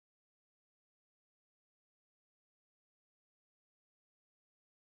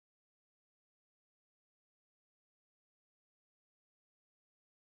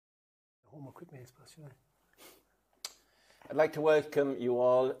I'd like to welcome you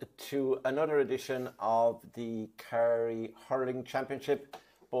all to another edition of the Kerry Hurling Championship,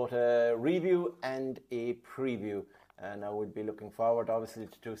 both a review and a preview. And I would be looking forward, obviously,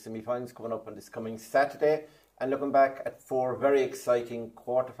 to two semi-finals coming up on this coming Saturday, and looking back at four very exciting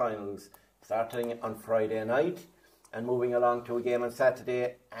quarterfinals, starting on Friday night and moving along to a game on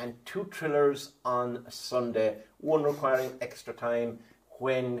Saturday, and two thrillers on Sunday, one requiring extra time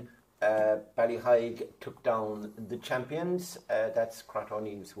when Ballyheigue took down the champions. That's Crotta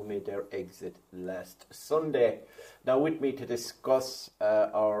who made their exit last Sunday. Now with me to discuss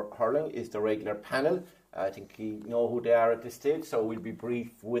our hurling is the regular panel. I think you know who they are at this stage, so we'll be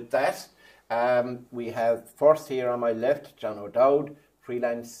brief with that. We have first here on my left, John O'Dowd,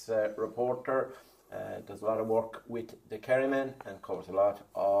 freelance reporter, does a lot of work with the Kerry men and covers a lot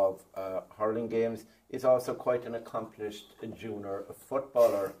of hurling games. Is also quite an accomplished junior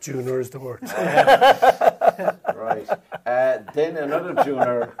footballer. Junior is the word. Right. Then another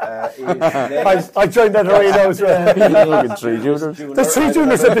junior is... I joined that right now as well. Three juniors. There's three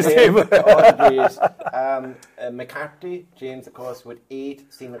juniors at this table. McCarthy, James, of course, with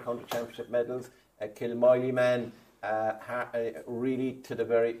 8 senior county championship medals. A Kilmowley man, really to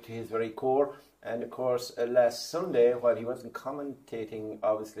his very core. And of course, last Sunday, while he wasn't commentating,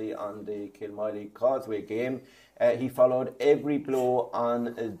 obviously, on the Kilmowley Causeway game, he followed every blow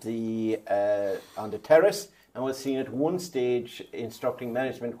on the terrace and was seen at one stage instructing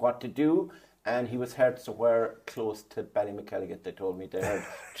management what to do. And he was heard somewhere close to Ballymacalligat, they told me. They heard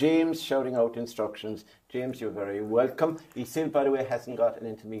James shouting out instructions. James, you're very welcome. He still, by the way, hasn't got an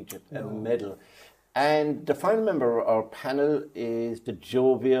intermediate medal. And the final member of our panel is the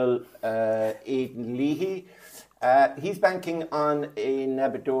jovial Aidan Leahy. He's banking on an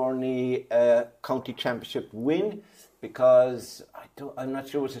Abbeydorney county championship win because I'm not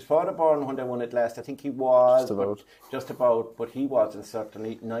sure it was his father born when they won it last. I think he was. Just about, but he wasn't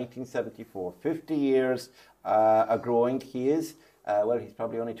certainly. 1974, 50 years growing he is. Well, he's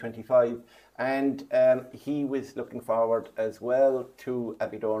probably only 25. And he was looking forward as well to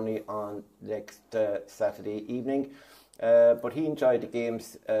Abbeydorney on next Saturday evening. But he enjoyed the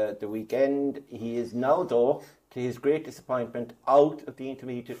games the weekend. He is now, though, to his great disappointment, out of the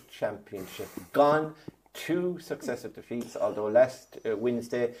Intermediate Championship. Gone. 2 successive defeats, although last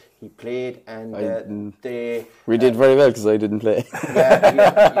Wednesday he played and we did very well because I didn't play.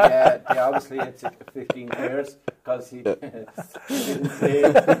 Yeah, they obviously had 15 players because he didn't play,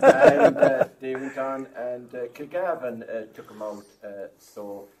 and they went on and Kilgavin took him out.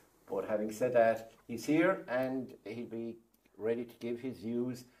 But having said that, he's here and he'll be ready to give his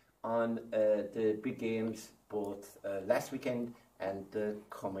views on the big games both last weekend and the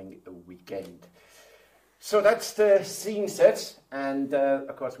coming weekend. So that's the scene set, and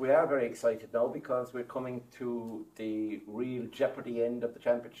of course we are very excited now because we're coming to the real jeopardy end of the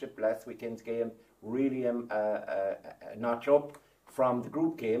championship. Last weekend's game really a notch up from the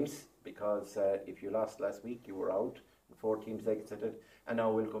group games, because if you lost last week you were out, 4 teams exited, and now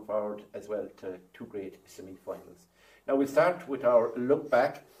we'll go forward as well to 2 great semi-finals. Now we'll start with our look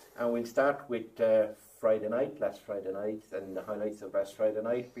back, and we'll start with last Friday night, and the highlights of last Friday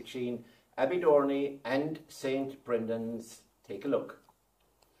night between Abbeydorney and St. Brendan's. Take a look.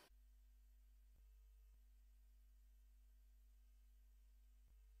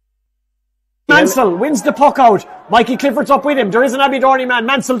 Mansell wins the puck out. Mikey Clifford's up with him. There is an Abbeydorney man.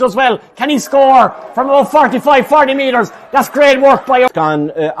 Mansell does well. Can he score from about 40 metres? That's great work by...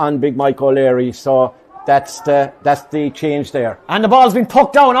 On Big Mike O'Leary, so that's the change there. And the ball's been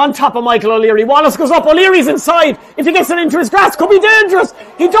pucked down on top of Michael O'Leary. Wallace goes up. O'Leary's inside. If he gets it into his grasp, could be dangerous.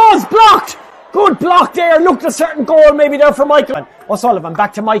 He does. Blocked. Good block there. Looked a certain goal maybe there for Michael. O'Sullivan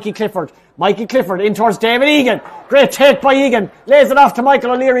back to Mikey Clifford. Mikey Clifford in towards David Egan. Great take by Egan. Lays it off to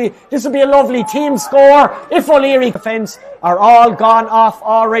Michael O'Leary. This will be a lovely team score if O'Leary defence are all gone off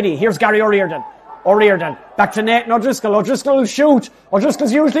already. Here's Gary O'Riordan. O'Riordan back to Nathan O'Driscoll. O'Driscoll will shoot.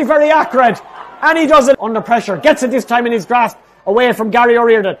 O'Driscoll's usually very accurate, and he does it under pressure. Gets it this time in his grasp away from Gary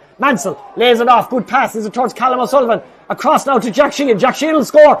O'Riordan. Mansell lays it off. Good pass. Is it towards Callum O'Sullivan. Across now to Jack Sheehan. Jack Sheehan will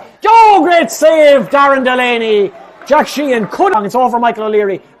score. Oh, great save, Darren Delaney. Jack Sheehan could. It's over Michael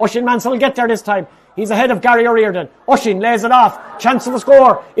O'Leary. Oisin Mansell will get there this time. He's ahead of Gary O'Riordan. Oisin lays it off. Chance of a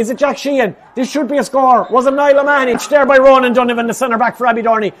score. Is it Jack Sheehan? This should be a score. Was it Niall O'Mahony? There by Ronan Donovan, the centre back for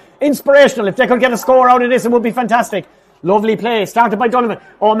Abbeydorney. Inspirational. If they could get a score out of this, it would be fantastic. Lovely play. Started by Donovan.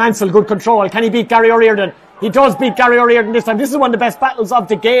 Oh, Mansell, good control. Can he beat Gary O'Riordan? He does beat Gary O'Riordan this time. This is one of the best battles of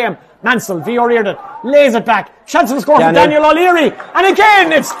the game. Mansell v O'Riordan lays it back. Chance of a score for Daniel O'Leary. And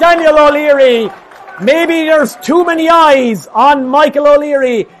again, it's Daniel O'Leary. Maybe there's too many eyes on Michael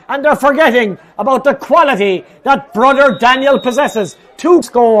O'Leary and they're forgetting about the quality that brother Daniel possesses. 2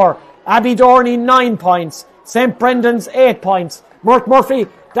 score, Abbeydorney 9 points, St Brendan's 8 points. Mort Murphy,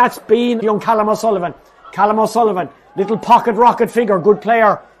 that's been young Callum O'Sullivan. Callum O'Sullivan, little pocket rocket figure, good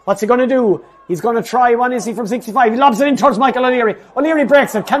player. What's he going to do? He's going to try, one is he from 65. He lobs it in towards Michael O'Leary. O'Leary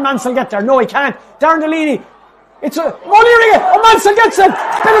breaks it. Can Mansell get there? No, he can't. Darren Leahy. It's a O'Leary. Mansell gets it.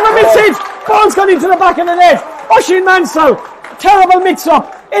 Bit of a mid-seat. Ball's gone into the back of the net. Oisin Mansell. Terrible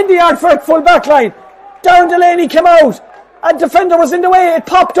mix-up in the Ardfert full back line. Darren Delaney came out. A defender was in the way. It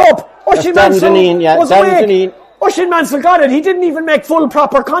popped up. Oisin Mansell was awake. Oisin Mansell got it. He didn't even make full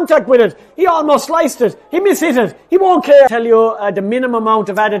proper contact with it. He almost sliced it. He mishit it. He won't care. I'll tell you the minimum amount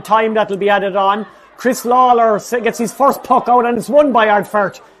of added time that will be added on. Chris Lawler gets his first puck out and it's won by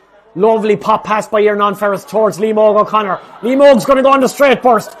Ardfert. Lovely pop pass by Iernan Ferris towards Lee Moog O'Connor. Lee Moog's going to go on the straight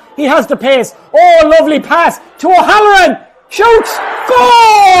burst. He has the pace. Oh, lovely pass to O'Halloran. Shoots.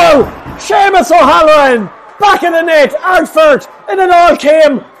 Goal! Seamus O'Halloran. Back in the net. Ardfert. And it all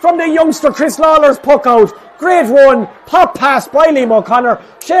came from the youngster Chris Lawler's puck out. Great one. Pop pass by Liam O'Connor.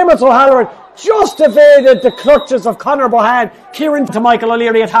 Seamus O'Halloran just evaded the clutches of Conor Bohan. Kieran to Michael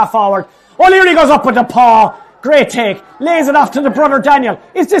O'Leary at half forward. O'Leary goes up with the paw. Great take. Lays it off to the brother Daniel.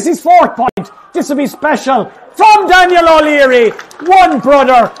 Is this his 4th point? This will be special. From Daniel O'Leary. One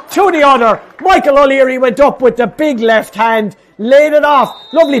brother to the other. Michael O'Leary went up with the big left hand. Laid it off.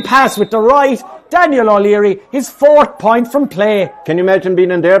 Lovely pass with the right. Daniel O'Leary, his 4th point from play. Can you imagine being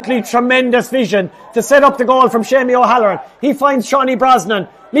in there? Tremendous vision to set up the goal from Seamus O'Halloran. He finds Shawnee Brosnan.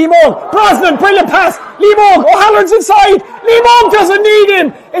 Lee Moog. Brosnan, brilliant pass. Lee Moog. O'Halloran's inside. Lee Moog doesn't need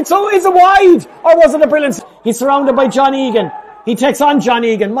him. Is it wide? Or was it a brilliant... He's surrounded by John Egan. He takes on John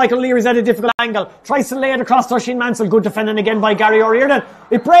Egan. Michael Leary's at a difficult angle. Tries to lay it across to Oisin Mansell. Good defending again by Gary O'Riordan.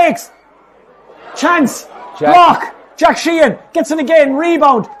 It breaks. Chance. Block. Jack Sheehan gets it again.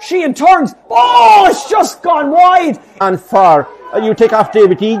 Rebound. Sheehan turns. Oh, it's just gone wide. And far. You take off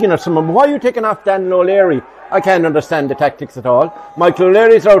David Egan or someone. Why are you taking off Daniel O'Leary? I can't understand the tactics at all. Michael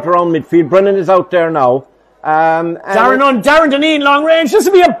O'Leary's out around midfield. Brennan is out there now. Darren Deneen, long range. This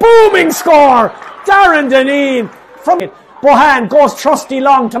will be a booming score. Darren Deneen from it. Bohan goes trusty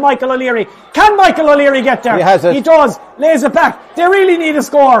long to Michael O'Leary. Can Michael O'Leary get there? He has it. He does. Lays it back. They really need a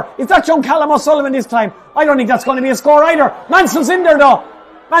score. Is that young Callum O'Sullivan this time? I don't think that's going to be a score either. Mansell's in there though.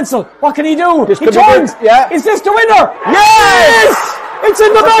 Mansell, what can he do? He turns. Yeah. Is this the winner? Yes! It's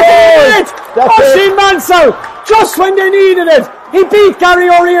in the back of the net. Oisin Mansell, just when they needed it. He beat Gary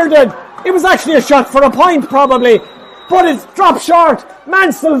O'Riordan. It was actually a shot for a point probably, but it's dropped short.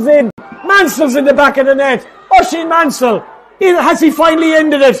 Mansell's in. Mansell's in the back of the net. Oisin Mansell. Has he finally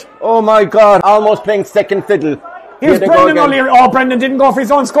ended it? Oh my God, almost playing second fiddle. Here's Brendan O'Leary. Oh, Brendan didn't go for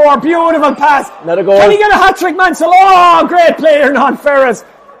his own score. Beautiful pass. Not a goal. Can he get a hat-trick, Mansell? Oh, great play, Iernan Ferris.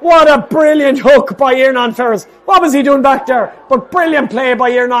 What a brilliant hook by Iernan Ferris. What was he doing back there? But brilliant play by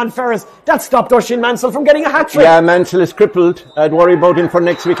Iernan Ferris. That stopped Oisin Mansell from getting a hat-trick. Yeah, Mansell is crippled. I'd worry about him for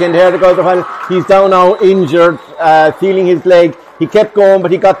next weekend. Here to go to the final. He's down now, injured, feeling his leg. He kept going,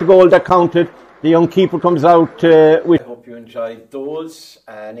 but he got the goal that counted. The young keeper comes out with... I hope you enjoyed those.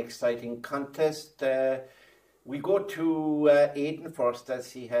 An exciting contest. We go to Aidan first,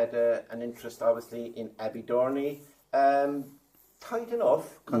 as he had an interest, obviously, in Abbeydorney. Tight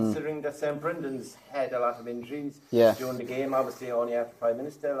enough, considering that St Brendan's had a lot of injuries during the game. Obviously, only after 5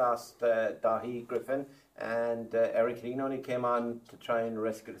 minutes they lost Dahi Griffin, and Eric Lean only came on to try and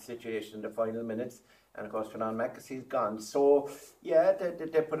rescue the situation in the final minutes. And of course, Fernand McCarthy's gone. So, yeah,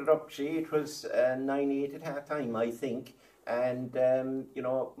 they put it up. It was 9-8 at half time, I think. And,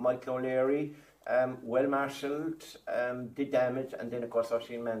 Michael O'Leary, well marshalled, did damage. And then, of course,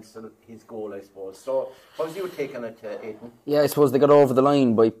 Oisin Mansell, his goal, I suppose. So, how was your take on it, Aidan? Yeah, I suppose they got over the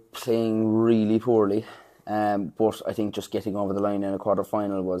line by playing really poorly. But I think just getting over the line in a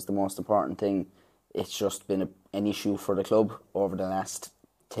quarter-final was the most important thing. It's just been an issue for the club over the last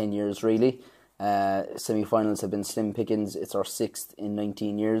 10 years, really. Semi-finals have been slim pickings. It's our 6th in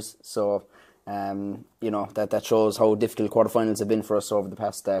 19 years. So, that shows how difficult quarterfinals have been for us over the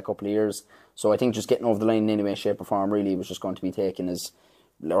past couple of years. So I think just getting over the line in any way, shape or form really was just going to be taken as,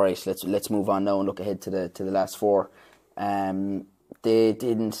 all right, let's move on now and look ahead to the last 4. They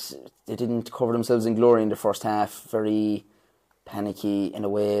didn't cover themselves in glory in the first half. Very panicky in a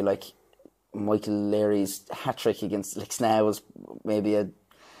way. Like Michael Leary's hat-trick against Lixnaw was maybe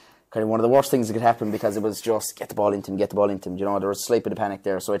kind of one of the worst things that could happen, because it was just get the ball into him. You know, there was a slight bit of panic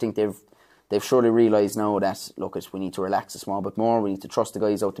there. So I think they've surely realised now that, look, we need to relax a small bit more. We need to trust the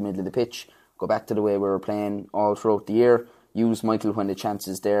guys out the middle of the pitch. Go back to the way we were playing all throughout the year. Use Michael when the chance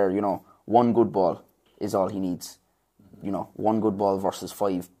is there. You know, one good ball. is all he needs. You know, one good ball versus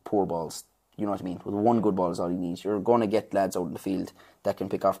 5 poor balls. You know what I mean? With one good ball is all he needs. You're going to get lads out in the field that can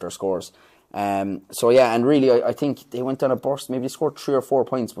pick off their scores. So yeah, and really I think they went on a burst. Maybe they scored 3 or 4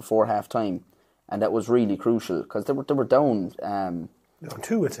 points before half time, and that was really crucial because they were down. Down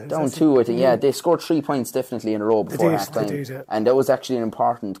 2, I think. Down 2, I think. Yeah, they scored 3 points definitely in a row before half time, yeah. and that was actually an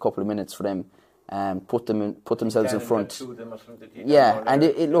important couple of minutes for them. Put themselves in front. Yeah, and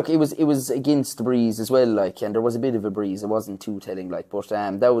it was against the breeze as well, like, and there was a bit of a breeze. It wasn't too telling, like, but I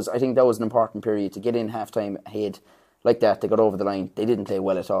think that was an important period to get in half time ahead like that. They got over the line. They didn't play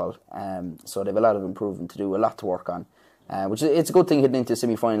well at all. So they have a lot of improvement to do, a lot to work on. Which it's a good thing heading into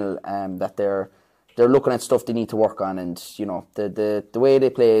semi final that they're looking at stuff they need to work on, and you know the way they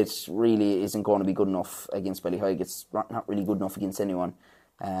played really isn't going to be good enough against Ballyheigue. It's not really good enough against anyone.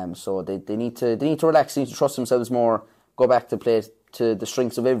 So they need to relax, they need to trust themselves more, go back to play to the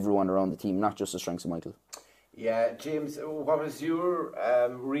strengths of everyone around the team, not just the strengths of Michael. Yeah, James, what was your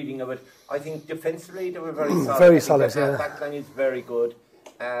reading of it? I think defensively they were very solid. Very solid, yeah. The back line is very good.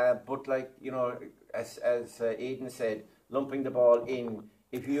 But like, you know, as Aidan said, lumping the ball in,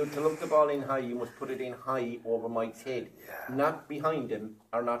 if you to lump the ball in high, you must put it in high over Mike's head. Yeah. Not behind him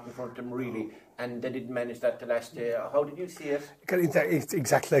or not in front of him really. And they didn't manage that the last day. How did you see it? It's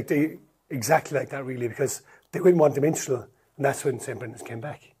exactly like that, really, because they went one-dimensional, and that's when St. Brendan's came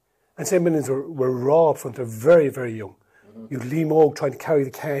back. And St. Brendan's were raw up front. They're very, very young. Mm-hmm. You had Leahy trying to carry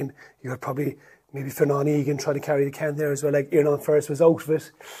the can. You had probably maybe Aidan trying to carry the can there as well. Like Aidan first was out of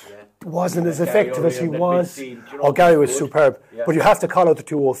it. Yeah. Wasn't as effective as he was. Gary was superb. Yeah. But you have to call out the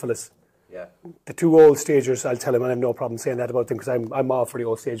 2 old fellas. Yeah. The 2 old stagers, I'll tell him, and I have no problem saying that about them because I'm all for the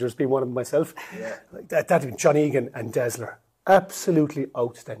old stagers, being one of them myself. Yeah. That John Egan and Dazzler, absolutely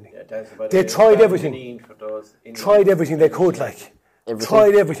outstanding. Yeah, they tried everything. Tried everything they could, like.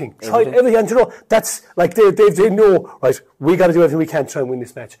 Tried everything. And you know, that's like they know, right, we got to do everything we can to try and win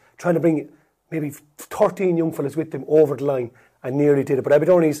this match. Trying to bring maybe 13 young fellas with them over the line, and nearly did it. But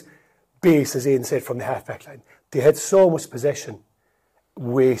Abbeydorney's base, as Aidan said, from the half-back line, they had so much possession.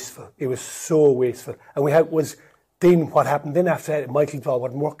 Wasteful. It was so wasteful. And what happened then after that, Michael's ball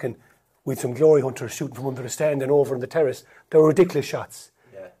wasn't working, with some glory hunters shooting from under the stand and over on the terrace. They were ridiculous shots.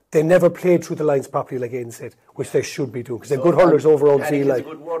 Yeah. They never played through the lines properly, like Aidan said, which they should be doing, because they're good hurlers overall. Feel like. A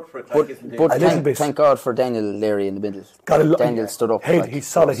good word for it, but thank God for Daniel Leary in the middle. Daniel stood up. He's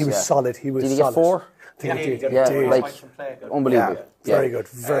solid. He was solid. He was. Did he get 4? Unbelievable. Yeah. Very good.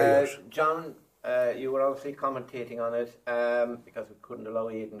 Very good. John, you were obviously commentating on it because we couldn't allow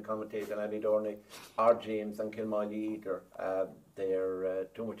Aidan commentate on Abbeydorney or James and Kilmowley either. They're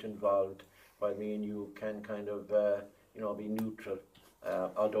too much involved, while me and you can kind of be neutral.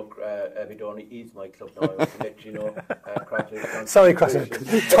 Although Abbeydorney is my club now, I want to let you know. Crotta. Sorry, Crotta.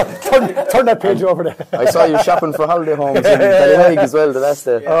 Turn that page over there. I saw you shopping for holiday homes in Ballyheigue as well. That's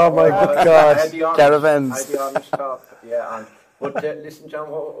the oh my God, caravans. I had the honest talk, yeah. But listen, John,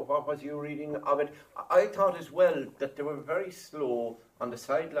 what was you reading of it? I thought as well that they were very slow on the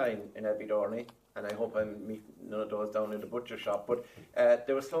sideline in Abbeydorney, and I hope I'm meeting none of those down in the butcher shop, but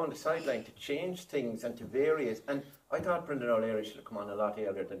they were slow on the sideline to change things and to vary it. And I thought Brendan O'Leary should have come on a lot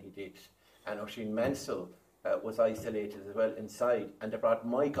earlier than he did. And Oisin Mansell was isolated as well inside, and they brought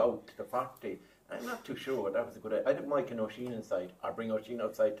Mike out to the 40. I'm not too sure that was a good idea. I did Mike and Oisin inside, or bring Oisin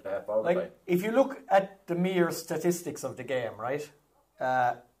outside to the half-hour line. If you look at the mere statistics of the game, right?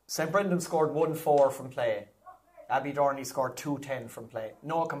 St. Brendan scored 1-4 from play. Abbeydorney scored 2-10 from play.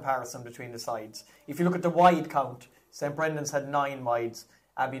 No comparison between the sides. If you look at the wide count, St. Brendan's had 9 wides.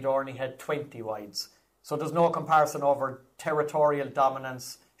 Abbeydorney had 20 wides. So there's no comparison over territorial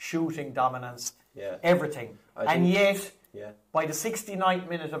dominance, shooting dominance, everything. Yet, by the 69th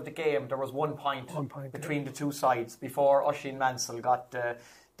minute of the game, there was 1 point between the two sides before Oisin Mansell got the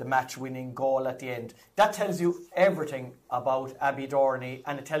match-winning goal at the end. That tells you everything about Abbeydorney,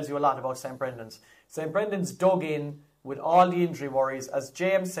 and it tells you a lot about St. Brendan's. St. Brendan's dug in with all the injury worries, as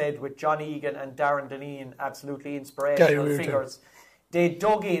James said, with John Egan and Darren Deneen, absolutely inspirational figures. They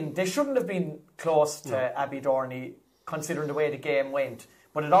dug in. They shouldn't have been close to Abbeydorney, considering the way the game went.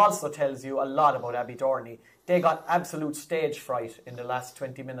 But it also tells you a lot about Abbeydorney. They got absolute stage fright in the last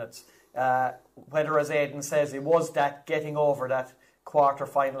 20 minutes. Whether, as Aidan says, it was that getting over that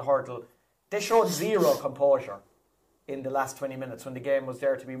quarter-final hurdle. They showed zero composure in the last 20 minutes when the game was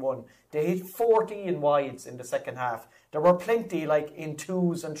there to be won. They hit 14 wides in the second half. There were plenty like in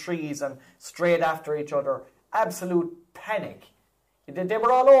 2s and 3s and straight after each other. Absolute panic. They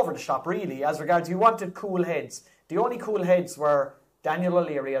were all over the shop, really, as regards you wanted cool heads. The only cool heads were Daniel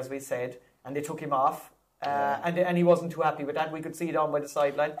O'Leary, as we said, and they took him off. And he wasn't too happy with that. We could see it on by the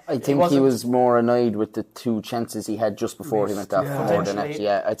sideline. I think he was more annoyed with the 2 chances he had just before he went off more than actually.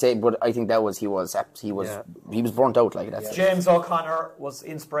 Yeah, I'd say, but I think that was he was burnt out like that. James O'Connor was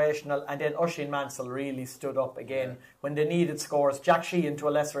inspirational, and then Oisin Mansell really stood up again when they needed scores. Jack Sheehan, to a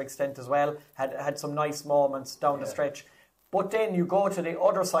lesser extent as well, had some nice moments down the stretch. But then you go to the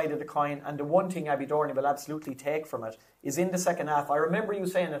other side of the coin, and the one thing Abbeydorney will absolutely take from it is in the second half. I remember you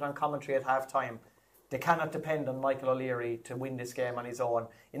saying it on commentary at half-time. They cannot depend on Michael O'Leary to win this game on his own.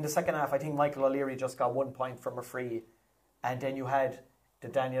 In the second half, I think Michael O'Leary just got 1 point from a free. And then you had the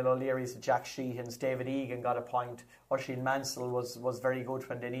Daniel O'Learys, the Jack Sheehans, David Egan got a point. Oisin Mansell was very good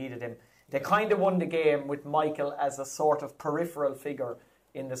when they needed him. They kind of won the game with Michael as a sort of peripheral figure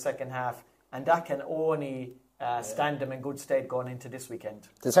in the second half. And that can only stand them in good stead going into this weekend.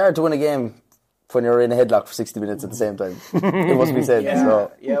 It's hard to win a game when you're in a headlock for 60 minutes at the same time. It must be said.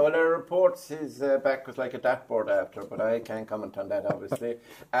 So. Yeah, well, our reports his back was like a dartboard after, but I can't comment on that, obviously.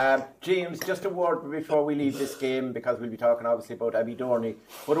 James, just a word before we leave this game, because we'll be talking obviously about Abbeydorney,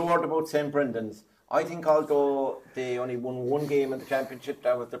 but a word about St. Brendan's. I think although they only won 1 game in the championship,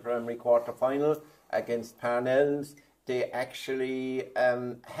 that was the primary quarter-final against Parnells, they actually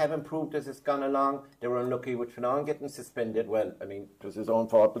have improved as it's gone along. They were unlucky with Finan getting suspended. Well, I mean, it was his own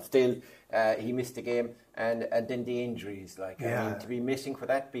fault, but still, he missed the game. And then the injuries, I mean, to be missing for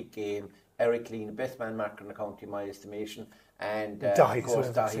that big game, Eric Lean, the best man marker in the county, in my estimation, and of course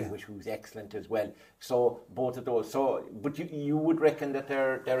Dahi, which was excellent as well. So both of those. So, but you would reckon that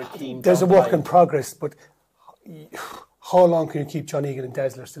they're a team. There's a work in progress, but how long can you keep John Egan and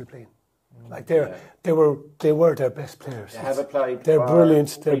Dazzler still playing? Like they were their best players. They have applied. They're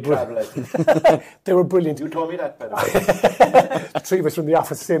brilliant. They were brilliant. You told me that, by the way. 3 of us from the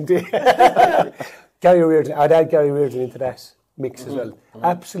office the same day. Gary Reardon. I'd add Gary Reardon into that mix as well.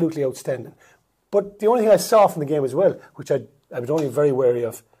 Absolutely outstanding. But the only thing I saw from the game as well, which I was only very wary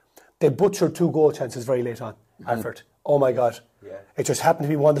of, they butchered 2 goal chances very late on. Hartford. Oh my God! Yeah. It just happened to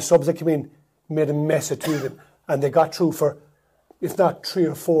be one of the subs that came in, made a mess of 2 of them, and they got through for, if not 3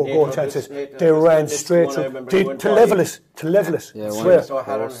 or 4 goal chances, they ran straight through to level it. Yeah,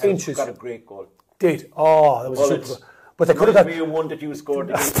 swear, inches. Got a great goal. Did that was super. But they could have got one that you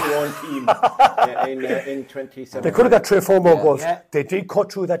scored against your own team in 2017. They could have got 3 or 4 more goals. Yeah. They did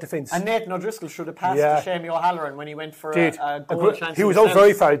cut through that defence. And Nathan O'Driscoll should have passed to Shamie O'Halloran when he went for a goal chance. He was out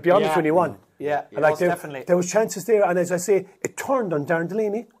very far, beyond the 21. Yeah, definitely. There was chances there, and as I say, it turned on Darren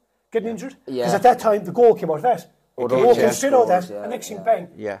Delaney getting injured. Because at that time, the goal came out of that. The goal came straight out of that, and next thing, bang.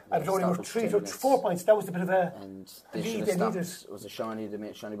 And only were 3 to 4 points. That was a bit of a lead they needed. It was a Shawnee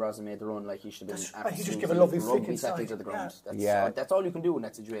Brosnan made the run, like he should have been. He just gave a lovely flick inside to the ground. That's all you can do in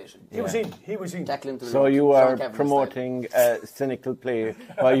that situation. He was in. So you are promoting cynical play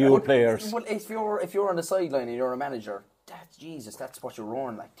by your players. Well, if you're on the sideline and you're a manager, that's what you're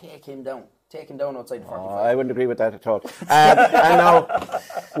roaring like. Take him down outside the 45. I wouldn't agree with that at all. And now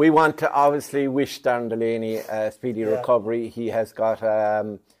we want to obviously wish Darren Delaney a speedy recovery. He has got, I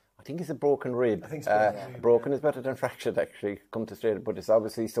think it's a broken rib. I think so. Broken is better than fractured, actually, come to straight, but it's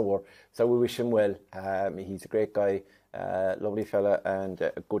obviously sore. So we wish him well. He's a great guy, lovely fella, and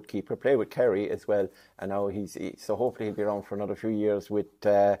a good keeper. Play with Kerry as well. And now so hopefully he'll be around for another few years with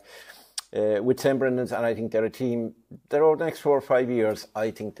St. Brendan's, and I think they're a team. They're over the next 4 or 5 years.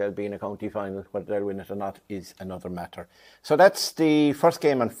 I think they'll be in a county final. Whether they'll win it or not is another matter. So that's the first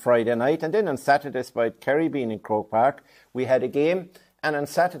game on Friday night, and then on Saturday, despite Kerry being in Croke Park, we had a game, and on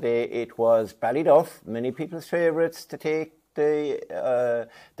Saturday it was Ballyduff, many people's favourites to take the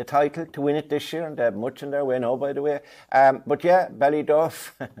title, to win it this year, and they have much in their way now, by the way. But yeah,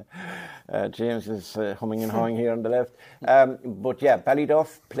 Ballyduff. James is humming and hawing here on the left. But yeah,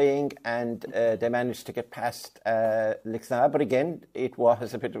 Ballyduff playing, and they managed to get past Lixnaw. But again, it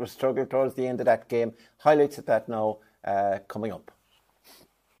was a bit of a struggle towards the end of that game. Highlights of that now coming up.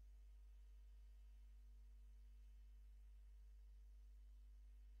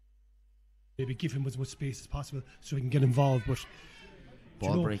 Maybe give him as much space as possible so he can get involved. But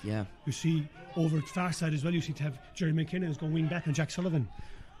ball break, yeah. You see over the far side as well, you see to have Jerry McKinnon is going wing back and Jack Sullivan.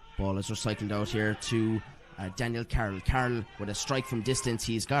 Ball is recycled out here to Daniel Carroll. Carroll with a strike from distance.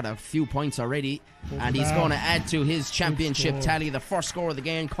 He's got a few points already, and he's going to add to his championship tally. The first score of the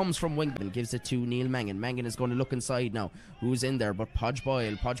game comes from wing. Gives it to Neil Mangan. Mangan is going to look inside now. Who's in there? But Podge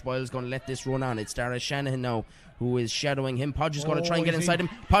Boyle. Podge Boyle is going to let this run on. It's Dara Shanahan now, who is shadowing him. Podge is going to try and get inside him.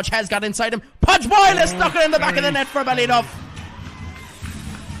 Podge has got inside him. Podge Boyle is stuck it in the back of the net for Ballyduff.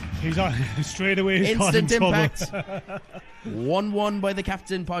 He's on straight away. Instant impact. 1-1 by the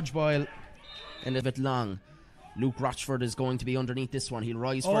captain, Podge Boyle. And a bit long. Luke Rochford is going to be underneath this one. He'll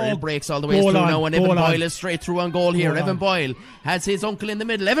rise for it. It breaks all the way through now, and Evan Boyle is straight through on goal here. Evan Boyle has his uncle in the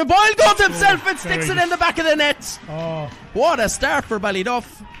middle. Evan Boyle goes himself and sticks it in the back of the net. What a start for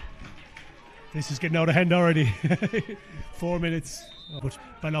Ballyduff. This is getting out of hand already. 4 minutes. But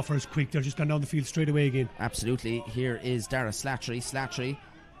Ballyduff is quick. They're just gone down the field straight away again. Absolutely. Here is Dara Slattery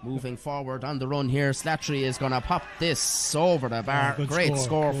moving forward on the run here. Slattery is going to pop this over the bar. Great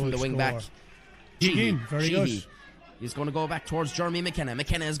score from the wing back. Very good. He's going to go back towards Jeremy McKenna.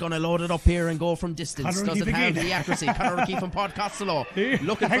 McKenna is going to load it up here and go from distance. Doesn't have the accuracy. Conor O'Keefe and Pod Costello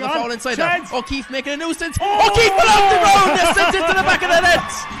looking for the foul inside there. O'Keefe making a nuisance. O'Keefe fell off the ground and sent it to the back of the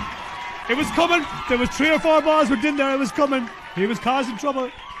net. It was coming. There was 3 or 4 balls were in there. It was coming. He was causing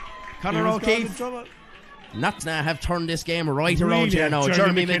trouble. Conor O'Keefe. Lixnaw have turned this game right around here now.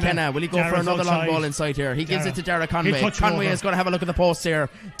 Jeremy McKenna, will he go for another long ball inside here? He gives it to Dara Conway. Conway is going to have a look at the post here.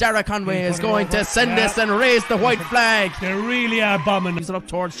 Dara Conway is going to send this and raise the white flag. They really are bombing. He's up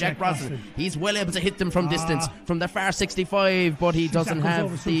towards Jack Brosnan. He's well able to hit them from distance, from the far 65, but he doesn't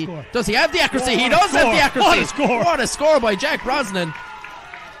have the... Does he have the accuracy? He does have the accuracy. What a score by Jack Brosnan.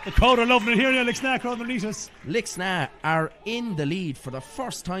 The crowd are loving it here now. Lixnaw crowd underneath us. Lixnaw are in the lead for the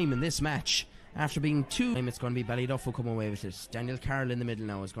first time in this match. After being 2, it's going to be Ballyduff who come away with it. Daniel Carroll in the middle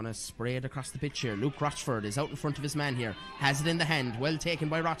now is going to spray it across the pitch here. Luke Rochford is out in front of his man here. Has it in the hand. Well taken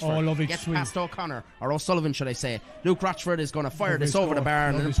by Rochford. Gets past O'Connor, or O'Sullivan should I say. Luke Rochford is going to fire this over the bar.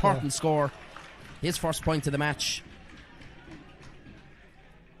 An important score. His first point of the match.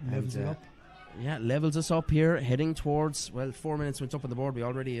 Levels it up. Yeah, levels us up here, heading towards, 4 minutes went up on the board. We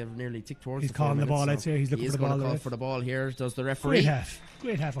already have nearly ticked towards He's calling the ball, I'd say. He's looking for the ball. He's going to call for the ball here. Does the referee?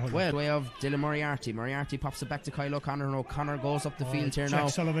 Great half. Well, way of Dylan Moriarty. Moriarty pops it back to Kyle O'Connor, and O'Connor goes up the field here now.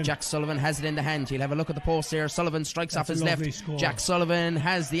 Jack Sullivan has it in the hand. He'll have a look at the post here. Sullivan strikes off his left. Score. Jack Sullivan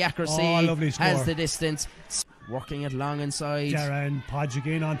has the accuracy, has the distance. Working it long inside. Darren Podge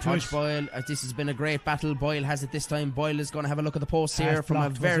again on Podge Boyle. This has been a great battle. Boyle has it this time. Boyle is going to have a look at the post here from a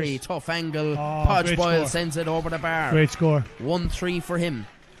very tough angle. Podge Boyle sends it over the bar. Great score. 1-3 for him.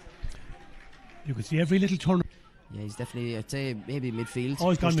 You can see every little turn. Yeah, he's definitely, I'd say, maybe midfield.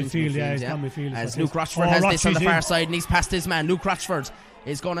 He's gone midfield, he's gone midfield. As Luke Rochford has this on the far side, and he's past his man. Luke Rochford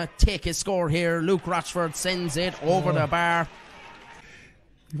is going to take his score here. Luke Rochford sends it over the bar.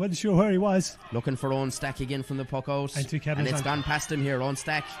 He wasn't sure where he was. Looking for Owen Stack again from the puck out. And it's gone past him here. Owen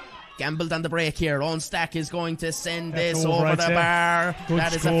Stack gambled on the break here. Owen Stack is going to send this over the bar.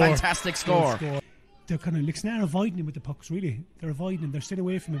 That is a fantastic score. They're kind of Lixnaw avoiding him with the pucks, really. They're avoiding him. They're staying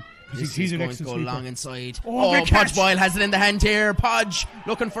away from him. He's going to go long inside. Podge Boyle has it in the hand here. Podge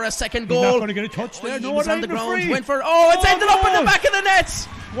looking for a second goal. He's not going to get a touch there. He was on the ground. Went for... it's ended up in the back of the net.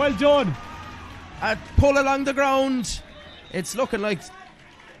 Well done. A pull along the ground. It's looking like...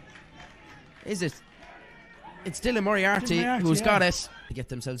 Is it? It's Dylan Moriarty who's got it to get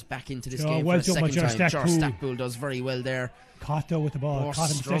themselves back into this game for a second time. Jar Stackpool does very well there. Crotta with the ball.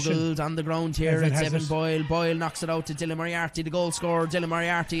 Struggled on the ground here. It's Evan Boyle. Boyle knocks it out to Dylan Moriarty, the goal scorer. Dylan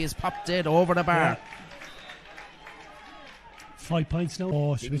Moriarty has popped it over the bar. 5 points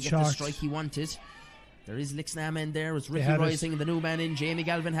now. Didn't get the strike he wanted. There is Lixnaw men there. It's Ricky Rising, the new man in. Jamie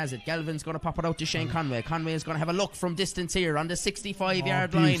Galvin has it. Galvin's going to pop it out to Shane Conway. Conway is going to have a look from distance here on the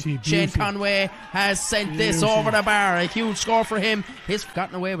 65-yard line. Shane Conway has sent this over the bar. A huge score for him. He's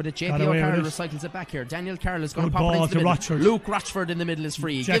gotten away with it. JP O'Carroll recycles it back here. Daniel Carroll is going to pop it into the middle. Luke Rochford in the middle is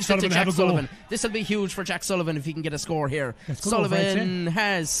free. Gives it to Jack Sullivan. This will be huge for Jack Sullivan if he can get a score here. Sullivan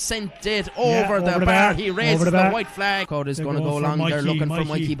has sent it over the bar. He raises the white flag. Code is going to go along there looking for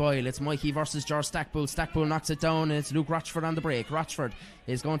Mikey Boyle. It's Mikey versus Jar Stackpool. Stackpool knocks it down. It's Luke Rochford on the break. Rochford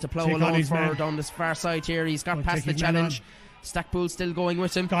is going to plough along for down this far side here. He's got past the challenge. Stackpool still going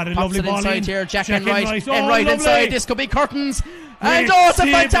with him. Pops it inside here. Jack Enright. Enright inside. This could be curtains. And it's a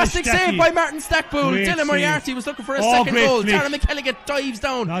fantastic save by Martin Stackpool. Dylan Moriarty was looking for a second goal. Tara McKelligan dives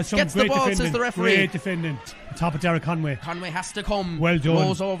down. Gets the ball, says the referee. Great defending. Top of Derek Conway. Conway has to come. Well done.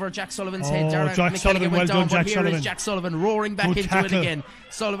 Rolls over Jack Sullivan's head. Derek McKelligan went down, but here is Jack Sullivan roaring back into it again.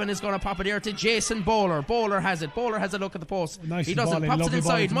 Sullivan is going to pop it here to Jason Bowler. Bowler has it. Bowler has a look at the post. He doesn't. Pops it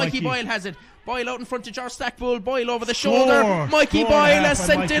inside. Mikey Boyle has it. Boyle out in front of Jar Stackpool. Boyle over the shoulder. Mikey Boyle has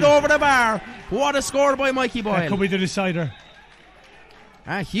sent it over the bar. What a score by Mikey Boyle. That could be the decider.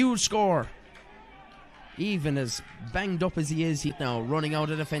 A huge score. Even as banged up as he is now, running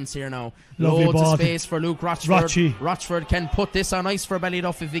out of the fence here now. Loads of space for Luke Rochford. Rochford can put this on ice for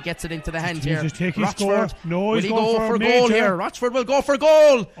Ballyduff if he gets it into the hand here. Rochford, will he go for goal here? Rochford will go for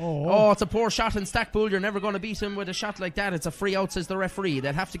goal. Oh, it's a poor shot in Stackpool. You're never going to beat him with a shot like that. It's a free out, says the referee.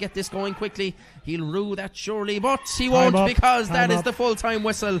 They'll have to get this going quickly. He'll rue that surely, but he won't, because that is the full-time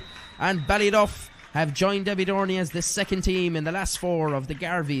whistle. And Ballyduff have joined Abbeydorney as the second team in the last 4 of the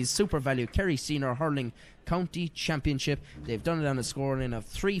Garvey's Super Value Kerry Senior Hurling County Championship. They've done it on a scoring of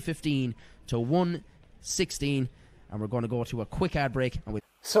 3-15 to 1-16, and we're going to go to a quick ad break.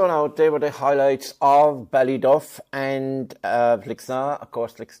 So now they were the highlights of Ballyduff and Lixnaw. Of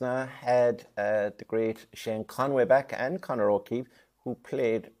course, Lixnaw had the great Shane Conway back and Conor O'Keefe, who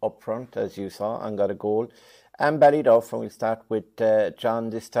played up front, as you saw, and got a goal. And Ballyduff, and we'll start with John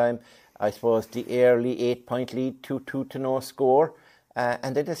this time. I suppose the early 8-point lead, 2-2 to no score.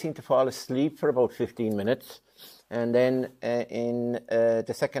 And then they seemed to fall asleep for about 15 minutes. And then in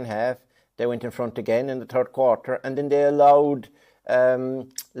the second half, they went in front again in the third quarter. And then they allowed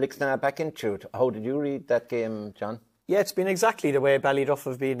Lixnaw back into it. How did you read that game, John? Yeah, it's been exactly the way Ballyduff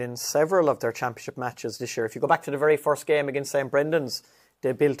have been in several of their championship matches this year. If you go back to the very first game against St Brendan's,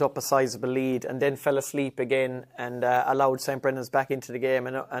 they built up a sizable lead and then fell asleep again and allowed St Brendan's back into the game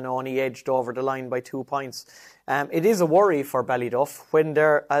and only edged over the line by 2 points. It is a worry for Ballyduff when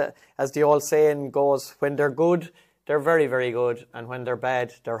they're, as the old saying goes, when they're good, they're very, very good, and when they're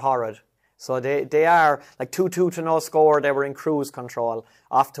bad, they're horrid. So they are, like 2-2 to no score, they were in cruise control,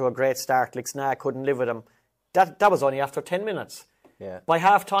 off to a great start. Lixnaw couldn't live with them. That was only after 10 minutes. Yeah. By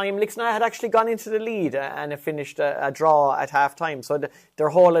half-time, Lixnaw had actually gone into the lead and it finished a draw at half-time. So their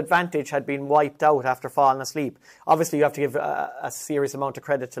whole advantage had been wiped out after falling asleep. Obviously, you have to give a serious amount of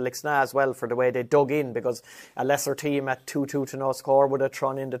credit to Lixnaw as well for the way they dug in, because a lesser team at 2-2 to no score would have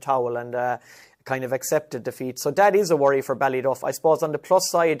thrown in the towel and kind of accepted defeat. So that is a worry for Ballyduff. I suppose on the plus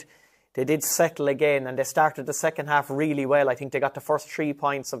side, they did settle again and they started the second half really well. I think they got the first 3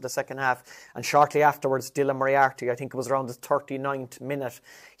 points of the second half, and shortly afterwards Dylan Moriarty, I think it was around the 39th minute,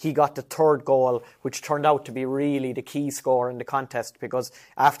 he got the third goal, which turned out to be really the key score in the contest, because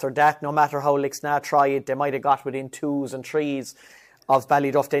after that, no matter how Lixnaw tried, they might have got within 2s and 3s of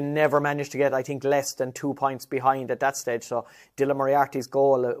Ballyduff. They never managed to get, I think, less than 2 points behind at that stage. So Dylan Moriarty's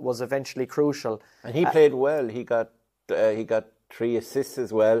goal was eventually crucial. And he played well. He got 3 assists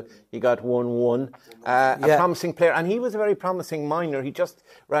as well. He got 1-1. A promising player. And he was a very promising minor. He just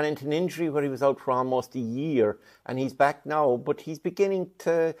ran into an injury where he was out for almost a year. And he's back now. But he's beginning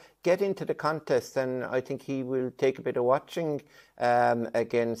to get into the contest. And I think he will take a bit of watching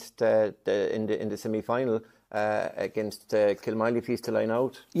against in the semi-final. Against Kilmowley if he's to line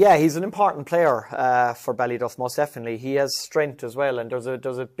out. Yeah, he's an important player for Ballyduff, most definitely. He has strength as well, and there's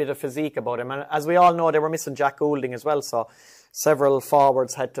a bit of physique about him. And as we all know, they were missing Jack Goulding as well, so several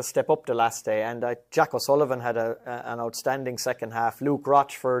forwards had to step up the last day. And Jack O'Sullivan had an outstanding second half. Luke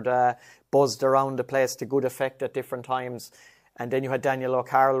Rochford buzzed around the place to good effect at different times. And then you had Daniel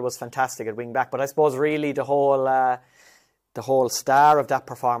O'Carroll was fantastic at wing back. But I suppose really the whole star of that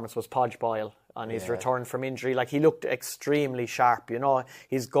performance was Podge Boyle on his return from injury. Like, he looked extremely sharp, you know.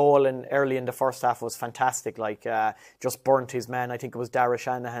 His goal early in the first half was fantastic, like just burnt his man. I think it was Dara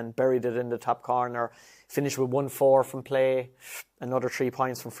Shanahan, buried it in the top corner, finished with 1-4 from play, another 3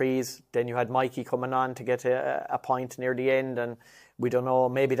 points from frees. Then you had Mikey coming on to get a point near the end, and we don't know,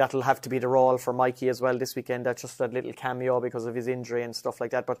 maybe that'll have to be the role for Mikey as well this weekend. That's just a little cameo because of his injury and stuff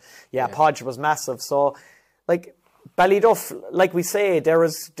like that. But yeah. Podge was massive. So, like, Ballyduff, like we say,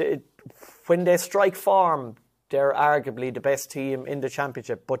 when they strike form, they're arguably the best team in the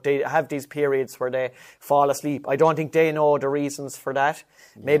championship, but they have these periods where they fall asleep. I don't think they know the reasons for that.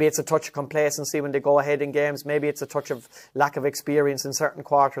 Maybe it's a touch of complacency when they go ahead in games. Maybe it's a touch of lack of experience in certain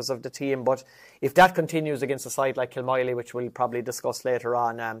quarters of the team. But if that continues against a side like Kilmowley, which we'll probably discuss later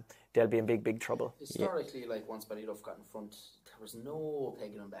on, they'll be in big, big trouble. Historically, like, once Ballyduff got in front, there was no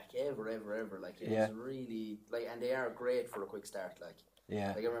pegging them back ever. Like, it was really, like, and they are great for a quick start, like.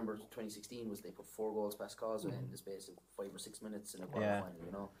 Yeah. Like, I remember 2016 was they put 4 goals past Causeway in the space of 5 or 6 minutes in a quarter final,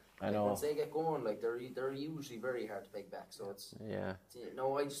 you know. I know. Once they get going, like, they're usually very hard to peg back. So it's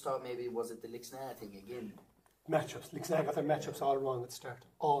no. I just thought maybe was it the Lixnaw thing again. Matchups. Lixnaw got their matchups all wrong at the start.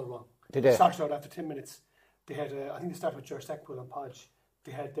 All wrong. Did they? Started out after 10 minutes. They had I think they started with George Stackpool and Podge.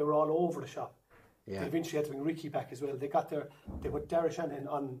 They were all over the shop. Yeah. They eventually had to bring Ricky back as well. They put Dara Shanahan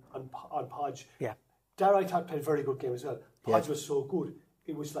on Podge. Yeah. Dara, I thought, played a very good game as well. Podge was so good.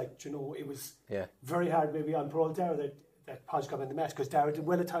 It was like, you know, it was very hard maybe on poor old Dara that Podge got in the match, because Dara did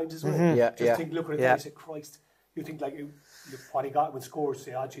well at times as well. Think, look at it, you say, Christ, you think like what he got when scores,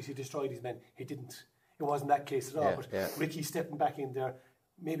 say, geez, he destroyed his men. He didn't. It wasn't that case at all. But Ricky stepping back in there,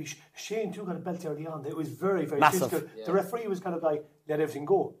 maybe Shane too got a belt early on. It was very, very massive. physical. The referee was kind of like, let everything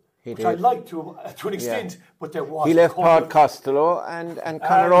go. which I liked to an extent, but there was. He left Paul Costello and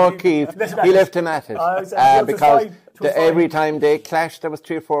Conor O'Keefe. He left him at it because every time they clashed, there was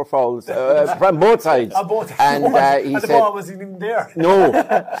 3 or 4 fouls from both sides. And he said, the ball wasn't even there. No,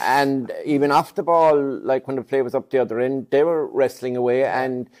 and even off the ball, like when the play was up the other end, they were wrestling away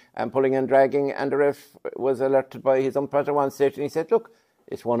and pulling and dragging, and the ref was alerted by his umpire at one stage, and he said, "Look,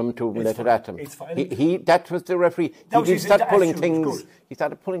 it's one of them, 2 of them, let it at him." It's fine. That was the referee. He did start pulling things. He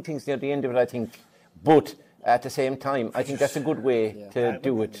started pulling things near the end of it, I think. But at the same time, I think that's a good way to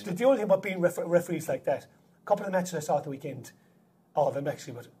do it. The only thing about being referees like that, a couple of matches I saw at the weekend, all of them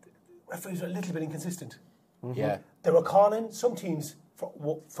actually, but referees are a little bit inconsistent. Mm-hmm. Yeah. They were calling some teams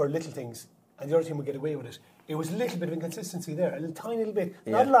for little things, and the other team would get away with it. It was a little bit of inconsistency there, a tiny little bit.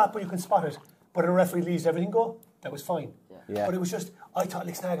 Not a lot, but you can spot it. But a referee leaves everything go, that was fine. Yeah. But it was just, I thought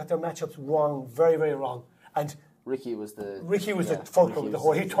Lixnaw got their matchups wrong, very, very wrong. And Ricky was the fulcrum of the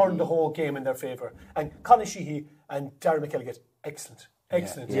whole. He turned the whole game in their favour. And Conor Sheehy and Darren McElligott, excellent.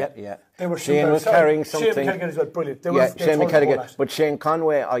 Yeah. They were Shane was carrying something. Shane McElligott as well, brilliant. Shane McElligott. But Shane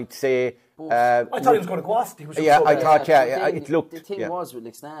Conway, I'd say. I thought he was going to go off. He was it looked. The thing was with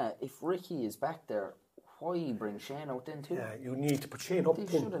Lixnaw, if Ricky is back there, why bring Shane out then too? Yeah, you need to put Shane up. They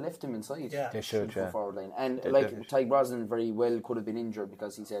should have left him inside. Yeah, they should. Forward line, and Tyg Brosnan very well could have been injured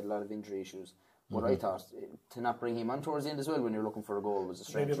because he's had a lot of injury issues. But I thought to not bring him on towards the end as well when you're looking for a goal was a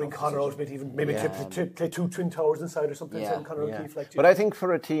strange. Maybe bring Conor out a bit, even maybe play 2 twin towers inside or something. Conor O'Keefe like. But I think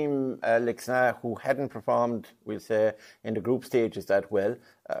for a team Lixnaw who hadn't performed, we'll say, in the group stages that well,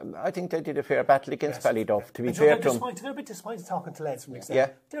 I think they did a fair battle against Ballyduff. To be fair to them, they're a bit disappointed talking to lads from Lixnaw. Yeah,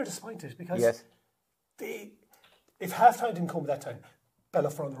 they're disappointed because if half time didn't come that time,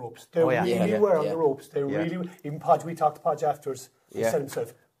 Ballyduff were on the ropes. They really were on the ropes. They really, even Podge, we talked to Podge afterwards. He said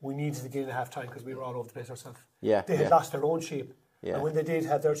himself, we needed to get in at half time because we were all over the place ourselves. Yeah, they had lost their own shape. Yeah. And when they did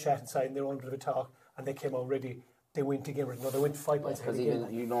have their chat inside and their own bit of a talk and they came out ready, they went together. No, they went 5 points ahead.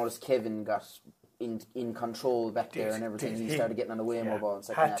 Because you noticed Kevin got in control back there and everything. He started getting on the way more ball in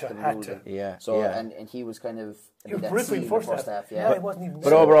second half. And he was kind of he was briefly in the first half. It wasn't even.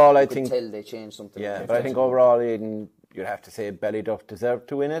 But overall, I think they changed something. Yeah, but I think overall, Aidan, you'd have to say Ballyduff deserved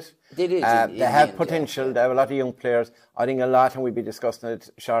to win it. They did. They have potential. They have a lot of young players. I think a lot, and we'll be discussing it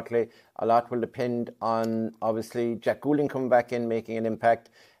shortly, a lot will depend on, obviously, Jack Goulding coming back in, making an impact,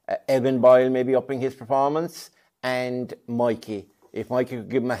 Evan Boyle maybe upping his performance, and Mikey. If Mikey could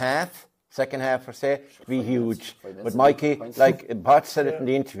give him a half, second half per se, it'd be huge. But Mikey, like Bart said it in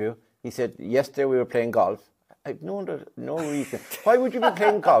the interview, he said, yesterday we were playing golf. I've no reason. Why would you be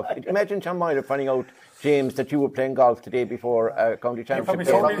playing golf? Imagine John Myler finding out, James, that you were playing golf today before a county championship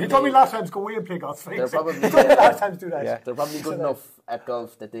game. He told me last time to go away and play golf. They're probably last time to do that. Yeah. They're probably good enough at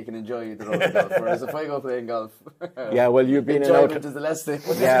golf that they can enjoy the road of golf. Whereas if I go playing golf, you've been enjoyment is the less thing.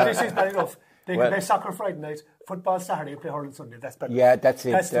 This is bad enough. They can play soccer Friday night, football Saturday, and play hurling Sunday. That's better. Yeah, that's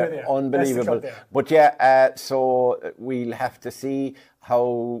it. That's unbelievable. But so we'll have to see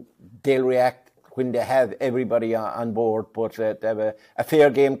how they'll react when they have everybody on board, but they have a fair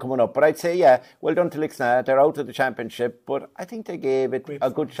game coming up. But I'd say, well done to Lixnaw. They're out of the championship, but I think they gave it a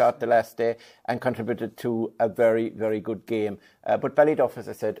good shot the last day and contributed to a very, very good game. But Ballyduff, as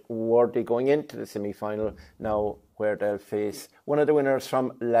I said, worthy going into the semi-final now, where they'll face one of the winners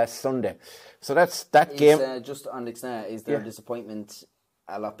from last Sunday. So that's that game. Just on Lixnaw, is there disappointment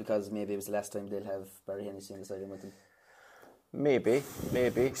a lot because maybe it was the last time they'll have Barry Hennessy in the stadium with them? Maybe.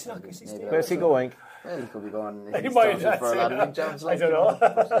 Where's he going? Well, he could be going. He might for a lot of big jobs. I don't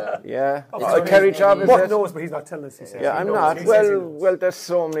know. Kerry job is Mort knows, but he's not telling us. I'm not. Well, there's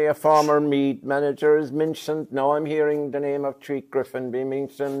so many former Meath managers mentioned. Now I'm hearing the name of Treat Griffin being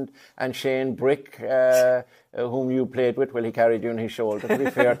mentioned and Shane Brick, whom you played with. Well, he carried you on his shoulder, to be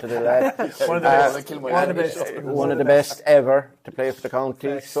fair to the lad. One of the best ever to play for the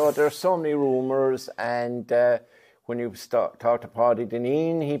county. So there's so many rumours and... when you talk to Paddy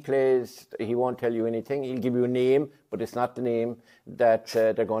Deneen, he won't tell you anything. He'll give you a name, but it's not the name that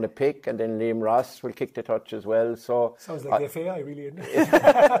they're going to pick. And then Liam Ross will kick the touch as well. So sounds like the FAI, really, isn't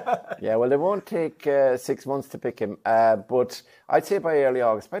it? Yeah, well, they won't take 6 months to pick him. But I'd say by early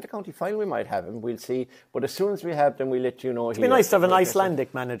August, by the county final, we might have him. We'll see. But as soon as we have them, we'll let you know. It'd be nice to have an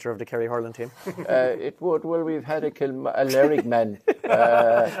Icelandic manager of the Kerry hurling team. It would. Well, we've had a Lerrig man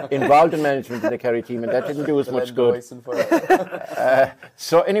involved in management of the Kerry team, and that didn't do us much good.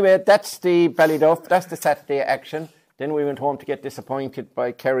 So anyway, that's the Ballyduff. That's the Saturday action. Then we went home to get disappointed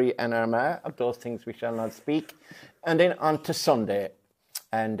by Kerry and Armagh. Of those things we shall not speak. And then on to Sunday.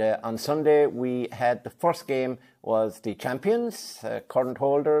 And on Sunday we had the first game was the champions, current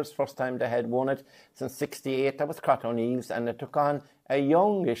holders. First time they had won it since '68. That was Crotta O'Neill's, and they took on a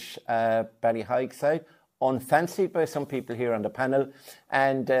youngish Ballyheigue side, unfancied by some people here on the panel,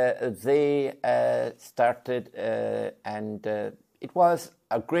 and they started, and it was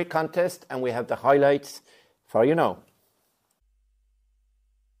a great contest, and we have the highlights for you now.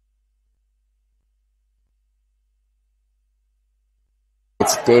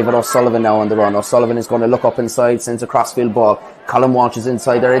 It's David O'Sullivan now on the run. O'Sullivan is going to look up inside, sends a crossfield ball. Colin Walsh is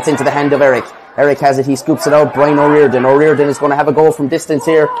inside there. It's into the hand of Eric. Eric has it, he scoops it out. Brian O'Riordan. O'Riordan is going to have a go from distance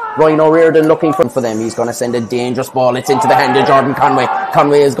here. Brian O'Riordan looking for them. He's going to send a dangerous ball. It's into the hand of Jordan Conway.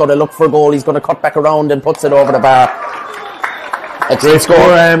 Conway is going to look for a goal. He's going to cut back around and puts it over the bar. Excellent score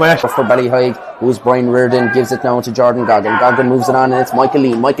for Ballyheigue, who's Brian Reardon, gives it now to Jordan Goggin. Goggin moves it on and it's Michael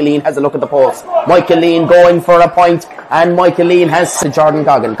Lean. Michael Lean has a look at the post. Michael Lean going for a point, and Michael Lean has to Jordan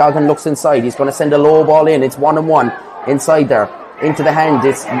Goggin. Goggin looks inside. He's going to send a low ball in. It's 1-on-1 inside there. Into the hand,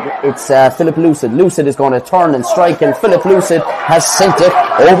 it's Philip Lucid. Lucid is going to turn and strike, and Philip Lucid has sent it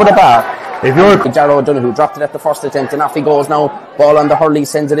over the bar. If you're Jarrod O'Donoghue dropped it at the first attempt, and off he goes now. Ball on the hurley,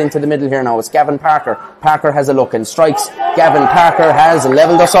 sends it into the middle here now. It's Gavin Parker. Parker has a look and strikes. Gavin Parker has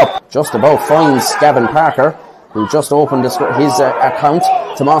levelled us up. Just about finds Gavin Parker, who just opened his account.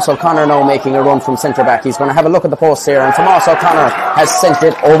 Tomas O'Connor now making a run from centre back. He's going to have a look at the post here, and Tomas O'Connor has sent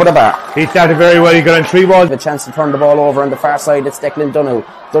it over the bar. He started very well. He got on 3 balls. A chance to turn the ball over on the far side. It's Declan Donoghue.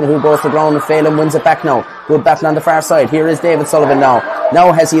 Donoghue goes to ground and Phelan wins it back now. Good battle on the far side. Here is David Sullivan now.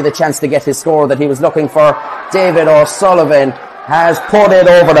 Now has he the chance to get his score that he was looking for. David O'Sullivan has put it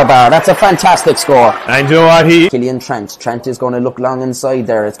over the bar. That's a fantastic score. And you know what? Killian Trent. Trent is going to look long inside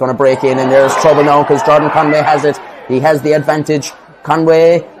there. It's going to break in, and there's trouble now because Jordan Conway has it. He has the advantage.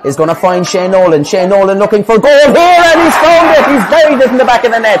 Conway is going to find Shane Nolan. Shane Nolan looking for goal here, and he's found it. He's buried it in the back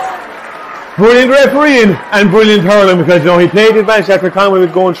of the net. Brilliant refereeing and brilliant hurling, because he played his match after Conway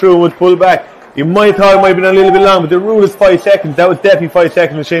was going through and was pulled back. You might have thought it might have been a little bit long, but the rule is 5 seconds. That was definitely 5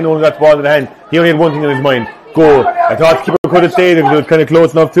 seconds when Shane Nolan got the ball in the hand. He only had one thing in his mind: goal. I thought the keeper could have stayed because it was kind of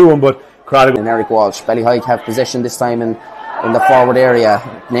close enough to him, but Crotta. And Eric Walsh. Ballyheigue have possession this time in the forward area.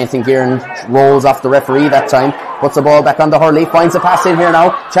 Nathan Gearan rolls off the referee that time, puts the ball back on the hurley, finds a pass in here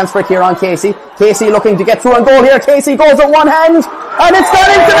now. Chance for Kieran Casey. Casey looking to get through and goal here. Casey goes at one hand, and it's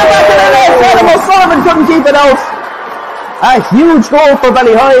gone into the back of the net. Adam O'Sullivan couldn't keep it out. A huge goal for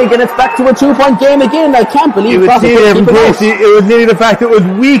Ballyheigue, and it's back to a 2-point game again. I can't believe it was nearly the fact that it was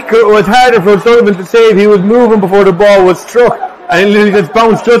weaker, it was harder for O'Sullivan to save. He was moving before the ball was struck, and it literally just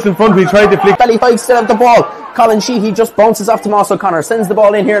bounced just in front of him. He tried to flick. Ballyheigue still have the ball. Colin Sheehy just bounces off Tomas O'Connor, sends the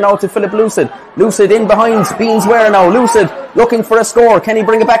ball in here now to Philip Lucid. Lucid in behind Beans Ware now. Lucid looking for a score. Can he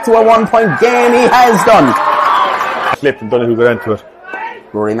bring it back to a 1-point game? He has done. Slipped and Donoghue got into it.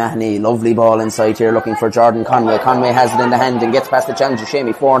 Rory Mahoney, lovely ball inside here looking for Jordan Conway. Conway has it in the hand and gets past the challenge of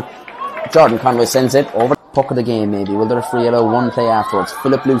Shamey Foran. Jordan Conway sends it over. Puck of the game maybe. Will the referee allow one play afterwards?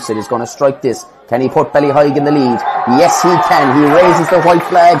 Philip Lucid is going to strike this. Can he put Ballyheigue in the lead? Yes, he can. He raises the white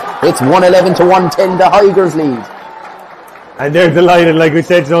flag. It's 111 to 110, the Higers lead. And they're delighted, like we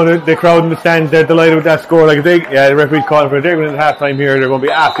said, the crowd in the stands, they're delighted with that score. Like the referee's calling for it. They're going to half time here. They're going to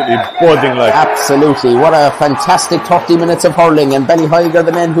be absolutely buzzing. Absolutely. What a fantastic 30 minutes of hurling, and Ballyheigue are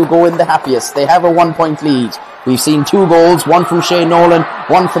the men who go in the happiest. They have a 1-point lead. We've seen 2 goals, one from Shane Nolan,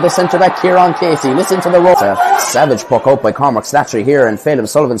 one for the centre-back Kieran Casey. Listen to the roll. It's a savage puck out by Cormac Slattery here, and Phelan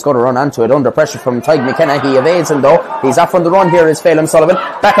Sullivan's going to run onto it under pressure from Tyg McKenna. He evades him though. He's off on the run here is Phelan Sullivan.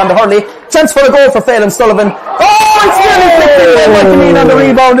 Back on the hurley. Chance for a goal for Phelan Sullivan. Oh, it's nearly on the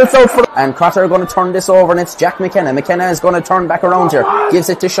rebound. It's out for. And Crotta are going to turn this over, and it's Jack McKenna. McKenna is going to turn back around here. Gives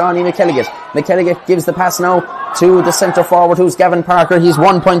it to Shawnee McElligott. McElligott gives the pass now to the centre forward, who's Gavin Parker. He's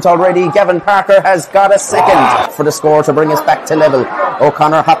 1 point already. Gavin Parker has got a second for the score to bring us back to level.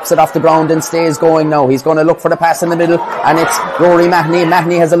 O'Connor hops it off the ground and stays going now. He's going to look for the pass in the middle, and it's Rory Mahoney.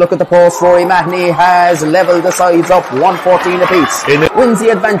 Mahoney has a look at the post. Rory Mahoney has levelled the sides up 1-14 apiece. Wins the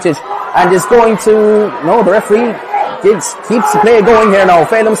advantage and is going to... No, the referee keeps the play going here now.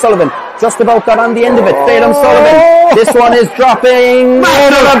 Phelan Sullivan just about got on the end of it. Phelan Sullivan. This one is dropping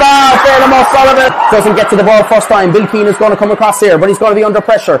out of the bar. Phelan O'Sullivan doesn't get to the ball first time. Bill Keane is going to come across here, but he's going to be under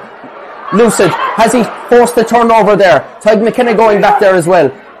pressure. Lucid, has he forced the turnover there? Tyg McKenna going back there as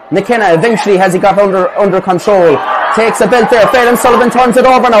well. McKenna eventually, has he got under control? Takes a belt there. Phelan Sullivan turns it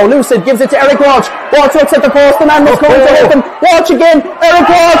over now. Lucid gives it to Eric Walsh. Walsh looks at the post. The man must come to hit him. Walsh again. Eric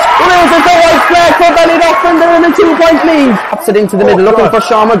Walsh loses the white flag for Ballyduff, and they're in a 2-point lead. Pops it into the middle, looking for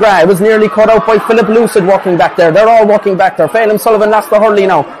Sean McGrath. It was nearly cut out by Philip Lucid walking back there. They're all walking back there. Phelan Sullivan lost the hurley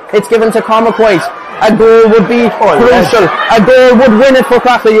now. It's given to Cormac White. A goal would be crucial. A goal would win it for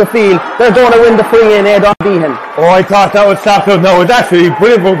Crotta, you feel. They're going to win the free in Aidan Behan. Oh, I thought that was stopped out. No, it's actually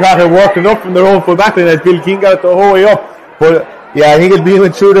brilliant from Crotta, working up from their own full back line as Bill King got the whole way up. But Yeah, I think it'd be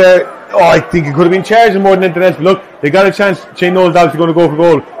went through there. Oh, I think it could have been charging more than anything else. But look, they got a chance. Shane Nolan's obviously going to go for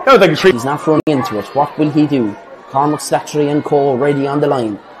goal. That was like a treat. He's not running into it. What will he do? Cormac Slattery and Co. ready on the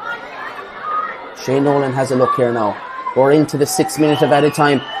line. Shane Nolan has a look here now. We're into the 6 minute of added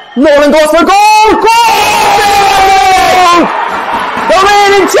time. Nolan goes for goal! Goal! The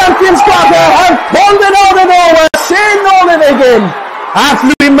reigning champions Crotta have pulled it out of nowhere. Shane Nolan again.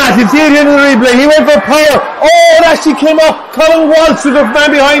 Absolutely massive. See it in the replay. He went for power. Oh, it actually came up. Colin Walsh was the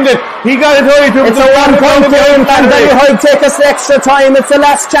man behind it. He got it hurried to him. It's a 1 point game. Can Ballyheigue take us to extra time? It's the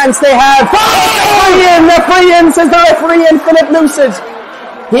last chance they have. Oh! The free in, says the referee, and Philip Lucid.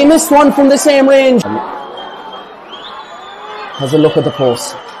 He missed one from the same range. Has a look at the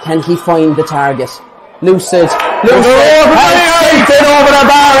post. Can he find the target? Lucid has taken over the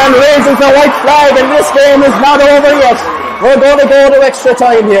bar and raises the white flag, and this game is not over yet. We're going to go to extra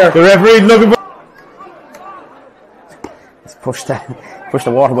time here. The referee's looking for... Let's push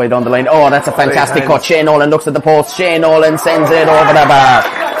the waterway down the line. Oh, that's a fantastic cut. Shane Nolan looks at the post. Shane Nolan sends it over the bar.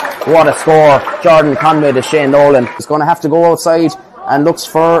 What a score. Jordan Conway to Shane Nolan. He's going to have to go outside and looks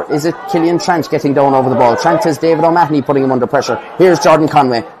for, is it Killian Trant getting down over the ball? Trant has David O'Mahony putting him under pressure. Here's Jordan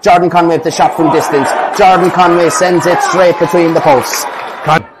Conway. Jordan Conway with the shot from distance. Jordan Conway sends it straight between the posts.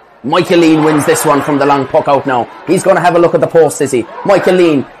 Michael Lean wins this one from the long puck out now. He's going to have a look at the post, is he? Michael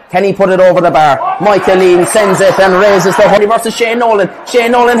Lean, can he put it over the bar? Michael Lean sends it and raises the hoodie versus Shane Nolan.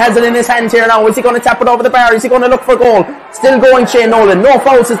 Shane Nolan has it in his hand here now. Is he going to tap it over the bar? Is he going to look for goal? Still going Shane Nolan. No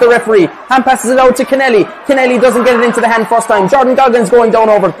fouls, is the referee. Hand passes it out to Kennelly. Kennelly doesn't get it into the hand first time. Jordan Goggins going down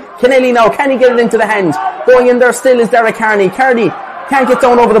over. Kennelly now, can he get it into the hand? Going in there still is Derek Carney. Carney can't get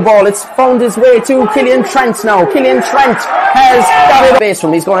down over the ball. It's found his way to Killian Trant now. Killian Trant has got it base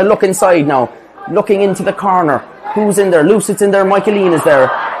from. He's going to look inside now. Looking into the corner. Who's in there? Lucid's in there. Michael Lean is there.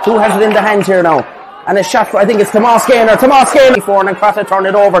 Who has it in the hand here now? And a shot for, I think it's Tomas Gaynor. Tomas Gaynor before, and Crotta turn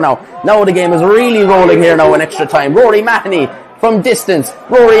it over now. Now the game is really rolling here now in extra time. Rory Mahoney from distance.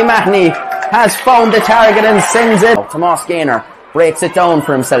 Rory Mahoney has found the target and sends it. Tomas Gaynor breaks it down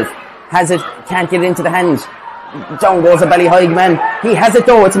for himself. Has it, can't get it into the hand. Down goes a Ballyheigue man. He has it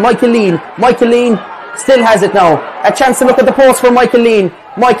though. It's Michael Lean. Michael Lean still has it now. A chance to look at the post for Michael Lean.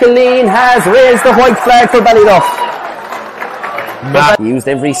 Michael Lean has raised the white flag for Ballyduff. He used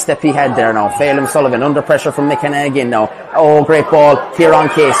every step he had there now. Phelim Sullivan under pressure from McKenna again now. Oh, great ball. Kieran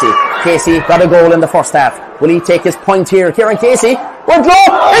Casey. Casey got a goal in the first half. Will he take his point here? Kieran Casey. One draw.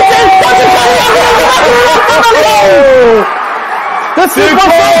 The super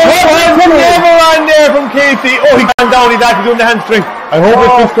never on there from Casey. Oh, he got down. He's actually doing the hamstring. I hope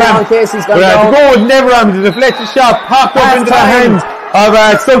it's just cramped. Casey's gone down. down. The goal was never on. The deflected shot popped up into the hand of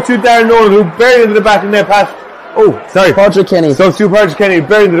substitute Darren Nolan, who buried into the back of net pass. Oh, sorry. Padraig Kenny. Substitute Padraig Kenny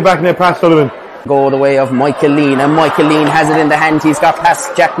buried into the back of net pass Sullivan. Go the way of Michael Lean, and Michael Lean has it in the hand. He's got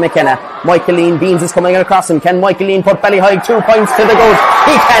past Jack McKenna. Michael Lean, Beans is coming across him. Can Michael Lean put Ballyheigue 2 points to the goal?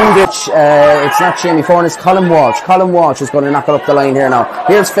 He can do it. It's not Jamie Foran, it's Colin Walsh. Colin Walsh is going to knock it up the line here now.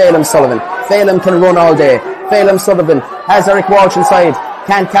 Here's Phelim Sullivan. Phelim can run all day. Phelim Sullivan has Eric Walsh inside.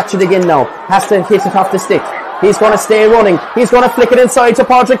 Can't catch it again now. Has to hit it off the stick. He's going to stay running. He's going to flick it inside to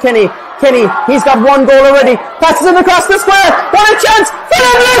Padraig Kenny. Kenny, he's got one goal already. Passes it across the square. What a chance!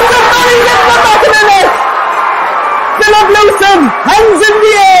 Philip Lucid! And he gets the back of the net! Philip Lucid! Hands in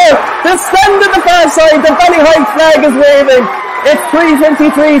the air! The stand at the far side. The Ballyheigue flag is waving. It's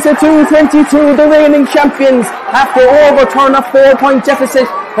 3:23 to 2:22. The reigning champions have to overturn a 4-point deficit.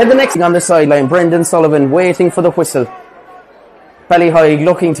 And the next thing on the sideline, Brendan Sullivan waiting for the whistle. Ballyheigue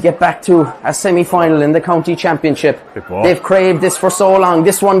looking to get back to a semi-final in the county championship. They've craved this for so long.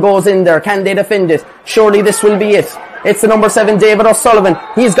 This one goes in there. Can they defend it? Surely this will be it. It's the number 7, David O'Sullivan.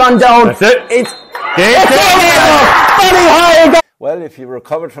 He's gone down. That's it. It's Ballyheigue. Well, if you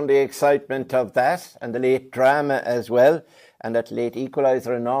recovered from the excitement of that and the late drama as well, and that late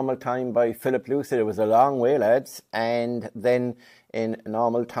equaliser in normal time by Philip Lucid, it was a long way, lads. And then in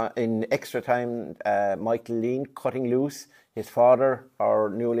normal time, in extra time, Michael Lean cutting loose. His father, our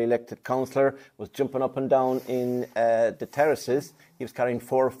newly elected councillor, was jumping up and down in the terraces. He was carrying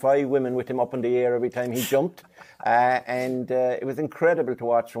 4 or 5 women with him up in the air every time he jumped. And it was incredible to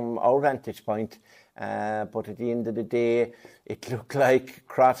watch from our vantage point. But at the end of the day, it looked like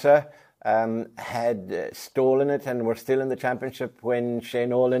Crotta had stolen it and were still in the championship when Shane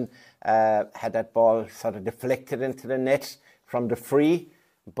Nolan had that ball sort of deflected into the net from the free.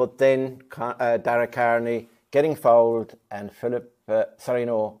 But then Derek Carney getting fouled, and Philip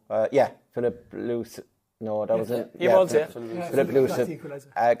No, that was it. He was, Philip Lewis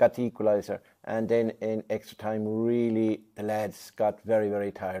got the equaliser. And then in extra time, really, the lads got very,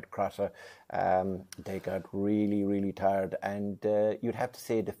 very tired. Crotta, they got really, really tired. And you'd have to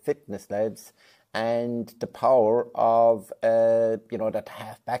say the fitness, lads, and the power of, that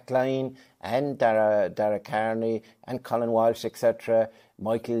half-back line, and Dara Kearney, and Colin Walsh, etc.,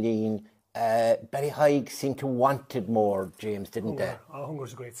 Michael Lean. Ballyheigue seemed to want it more, James, didn't they? Oh,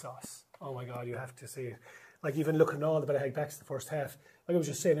 Hunger's a great sauce. Oh my God, you have to see it. Like, even looking at all the Ballyheigue backs in the first half, like I was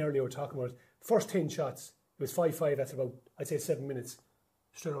just saying earlier, we were talking about first 10 shots, it was 5-5, that's about, I'd say 7 minutes,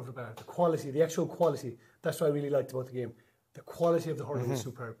 straight over the bar. The quality, the actual quality, that's what I really liked about the game. The quality of the hurling was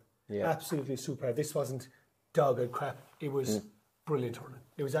superb. Yeah. Absolutely superb. This wasn't dogged crap. It was brilliant hurling.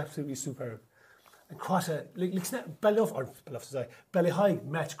 It was absolutely superb. And Crotta, Ballyheigue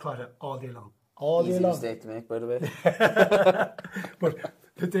matched Crotta all day long. All day long. Easy mistake to make, by the way.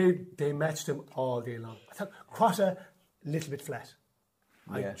 But they matched them all day long. I thought Crotta, a little bit flat.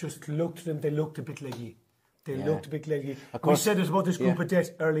 I just looked at them, they looked a bit leggy. We said it about this group of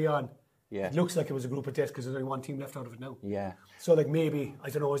death early on. Yeah. It looks like it was a group of death because there's only one team left out of it now. Yeah. So, like, maybe, I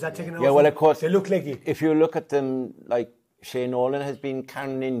don't know, is that taken out? Yeah, well, of course. They look leggy. If you look at them, like, Shane Nolan has been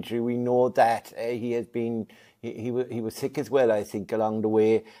carrying injury. We know that. He has been... He was sick as well, I think, along the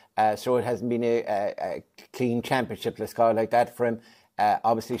way. So it hasn't been a clean championship, let's call it like that, for him.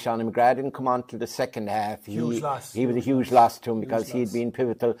 Obviously, Sean McGrath didn't come on till the second half. Huge loss. He was a huge loss to him because he'd been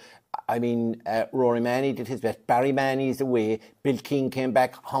pivotal. I mean, Rory Manny did his best. Barry Manny's away. Bill King came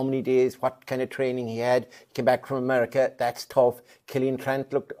back. How many days? What kind of training he had? He came back from America. That's tough. Killian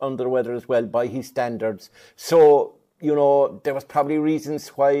Trent looked under the weather as well by his standards. So, there was probably reasons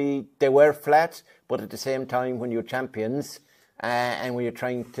why they were flat, but at the same time, when you're champions and when you're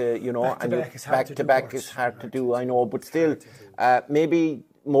trying to, back to back is hard to do, I know, but still, maybe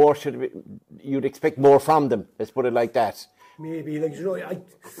more you'd expect more from them, let's put it like that. Maybe,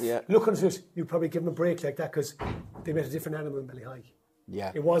 looking at this, you'd probably give them a break like that because they met a different animal in Ballyheigue.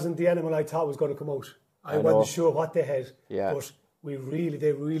 Yeah. It wasn't the animal I thought was going to come out. I wasn't sure what they had, but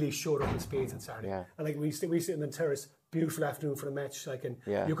they really showed up in spades on Saturday. Yeah. And like we sit in the terrace, beautiful afternoon for the match.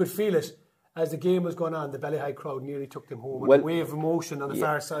 You could feel it as the game was going on. The Ballyheigue crowd nearly took them home. And a wave of emotion on the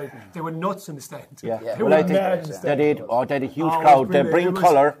far side. They were nuts in the stand. Yeah. They were mad in the stand. They had a huge crowd. They bring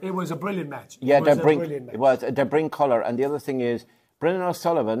colour. It was a brilliant match. Yeah, they bring colour. And the other thing is, Brendan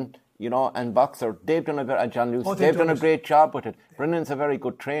O'Sullivan, and Boxer, they've done they've done a great job with it. Brendan's a very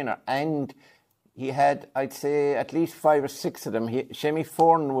good trainer, and he had, I'd say, at least 5 or 6 of them. Shemi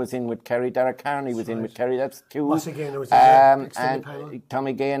Foran was in with Kerry. Dara Kearney was in with Kerry. That's 2. Mossy Gaynor was there. And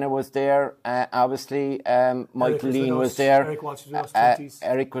Tommy Gaynor was there. Obviously, Michael Lean was there. Eric Walsh was with 20s.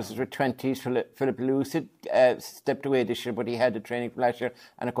 Eric was with 20s. Philip Lewis stepped away this year, but he had the training from last year.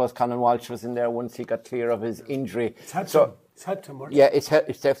 And, of course, Colin Walsh was in there once he got clear of his injury. It's helped him, Martin. Yeah, it's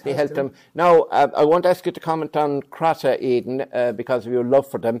definitely helped him. Now, I won't ask you to comment on Crotta, Aidan, because of your love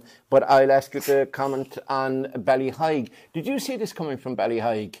for them, but I'll ask you to comment on Ballyheigue. Did you see this coming from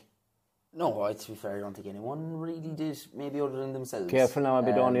Ballyheigue? No, to be fair, I don't think anyone really did, maybe other than themselves. Careful now,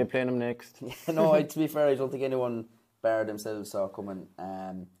 Abbeydorney playing them next. No, to be fair, I don't think anyone bar themselves saw coming.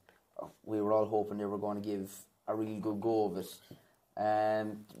 We were all hoping they were going to give a really good go of it.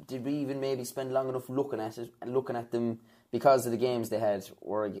 Did we even maybe spend long enough looking at it and looking at them? Because of the games they had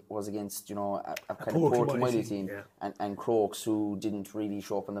was against, a kind of poor Kilmowley team and Crokes, who didn't really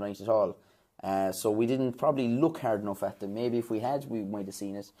show up on the night at all. So we didn't probably look hard enough at them. Maybe if we had, we might have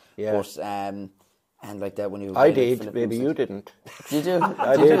seen it. Yeah. But, and like that when you... I did, maybe you didn't. Did you?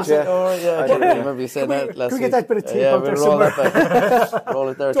 I did, yeah. Oh, yeah. I remember you said that last week. Can we get that bit of tape out there somewhere? Roll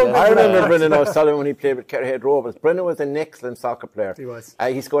it there. I remember Brendan O'Sullivan when he played with Kerryhead Rovers. Brendan was an excellent soccer player. He was.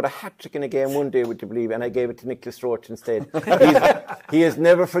 He scored a hat-trick in a game one day, would you believe, and I gave it to Nicholas Roach instead. He has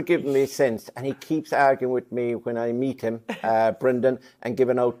never forgiven me since, and he keeps arguing with me when I meet him, Brendan, and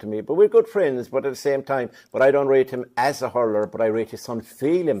giving out to me. But we're good friends, but at the same time, but I don't rate him as a hurler, but I rate his son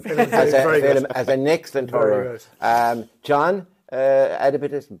Phelim as an excellent hurler. John,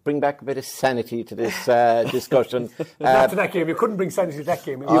 bring back a bit of sanity to this discussion. After that game, you couldn't bring sanity to that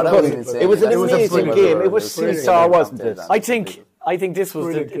game. It was an amazing game. It was seesaw, wasn't it? I think this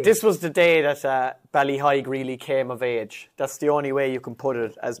was the day that Ballyheigue really came of age. That's the only way you can put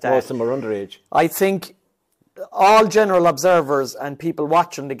it as that. Most of them are underage. I think all general observers and people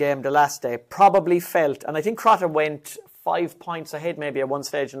watching the game the last day probably felt, and I think Crotta went 5 points ahead maybe at one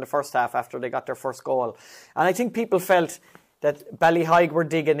stage in the first half after they got their first goal. And I think people felt that Ballyheigue were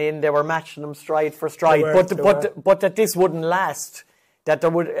digging in, they were matching them stride for stride, but that this wouldn't last. That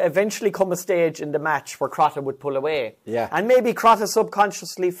there would eventually come a stage in the match where Crotta would pull away. Yeah. And maybe Crotta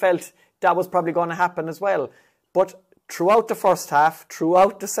subconsciously felt that was probably going to happen as well. But throughout the first half,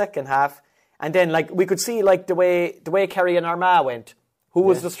 throughout the second half, and then like we could see like the way Kerry and Armagh went. Who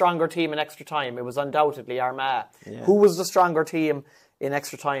was the stronger team in extra time? It was undoubtedly Armagh. Yeah. Who was the stronger team in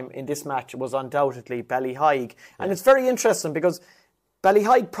extra time in this match? It was undoubtedly Ballyheigue. And it's very interesting because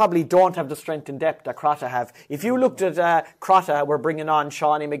Ballyheigue probably don't have the strength and depth that Crotta have. If you looked at Crotta, we're bringing on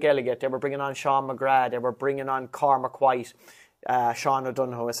Shawnee McGilligan, they were bringing on Sean McGrath, they were bringing on Cormac White, Sean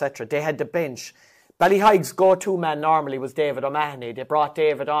O'Donoghue, etc. They had the bench. Ballyheige's go-to man normally was David O'Mahony. They brought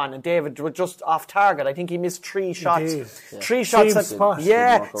David on, and David was just off target. I think he missed 3 shots. Yeah. 3 shots. Same spot.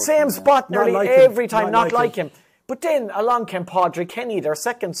 Yeah, same spot nearly like every him. time, not like him. But then along came Padraig Kenny, their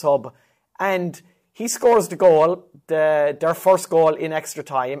second sub, and he scores the goal, their first goal in extra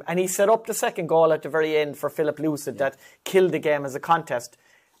time, and he set up the second goal at the very end for Philip Lucid that killed the game as a contest.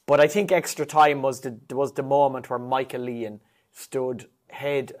 But I think extra time was the moment where Michael Leahy stood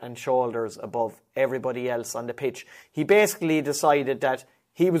head and shoulders above everybody else on the pitch. He basically decided that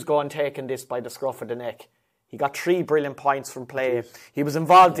he was going taking this by the scruff of the neck. He got 3 brilliant points from play. He was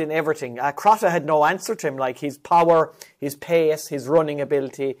involved in everything. Crotta had no answer to him, like his power, his pace, his running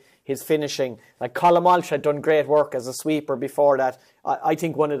ability, his finishing. Like Colm Walsh had done great work as a sweeper before that. I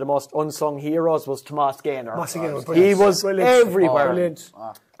think one of the most unsung heroes was Tomás Gaynor. He was everywhere.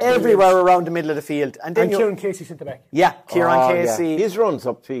 Everywhere around the middle of the field. And then Kieran Casey sent the back. Yeah, Kieran Casey. Yeah. His runs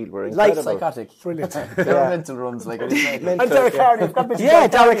upfield were incredible. Psychotic. Brilliant. They were mental runs. Like, and Derek Carney.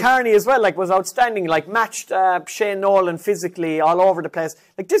 Derek Carney as well, like, was outstanding. Like, matched Shane Nolan physically all over the place.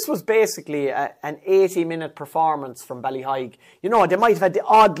 Like, this was basically an 80-minute performance from Ballyheigue. You know, they might have had the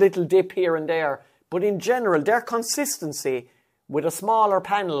odd little dip here and there, but in general, their consistency with a smaller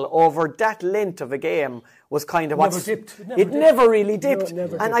panel over that length of a game was kind of what it never really dipped. No,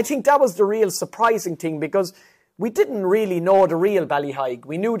 and I think that was the real surprising thing, because we didn't really know the real Ballyheigue.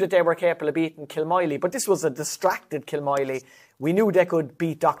 We knew that they were capable of beating Kilmowley, but this was a distracted Kilmowley. We knew they could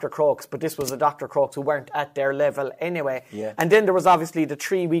beat Dr. Crokes, but this was a Dr. Crokes who weren't at their level anyway. Yeah. And then there was obviously the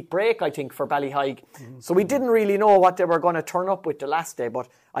 3-week break, I think, for Ballyheigue. So we didn't really know what they were going to turn up with the last day, but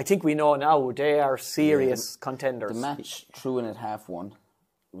I think we know now they are serious contenders. The match threw in at half one.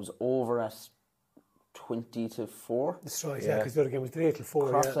 It was over at 20-4. That's right, because the other game was 3-4.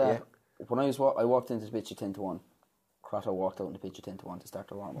 Crotta, when I walked into the pitch at 10-1. Crotta walked out on the pitch at 10-1 to start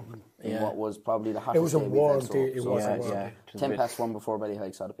the warm-up. In what was probably the hottest day. It was a warm day. It was a warm day. 1:10 before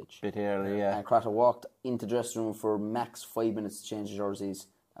Ballyheigue saw the pitch. Bit early, yeah. And Crotta walked into the dressing room for max 5 minutes to change the jerseys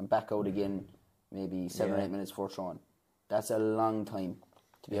and back out again maybe 7 or 8 minutes before throwing. That's a long time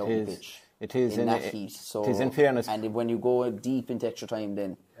to be out on the pitch. It is in that heat. So, it is, in fairness. And when you go deep into extra time,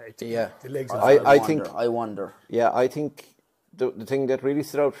 then the legs I wonder. Yeah, I think the thing that really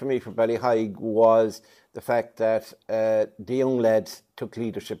stood out for me for Ballyheigue was the fact that the young lads took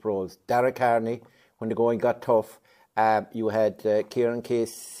leadership roles. Derek Carney, when the going got tough, you had Kieran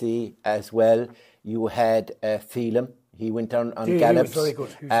Casey as well. You had Phelan. He went down on gallops. He was very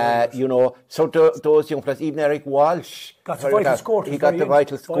good. You know, so those young players, even Eric Walsh got the vital score. He got the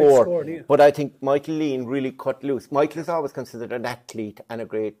vital score. But I think Michael Leahy really cut loose. Michael is always considered an athlete and a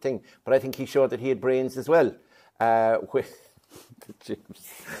great thing, but I think he showed that he had brains as well. No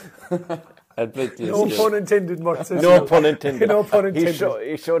pun intended, Mort. No pun intended. No pun intended.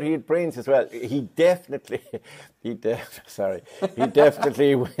 He showed he had brains as well. He definitely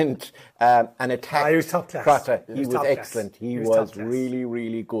went and attacked. He was top class. Crotta. He was excellent. He was really,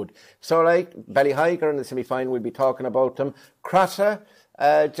 really good. So, like, Ballyheigue are in the semi-final. We'll be talking about them. Crotta,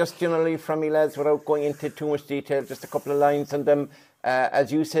 just generally from me, lads, without going into too much detail, just a couple of lines on them.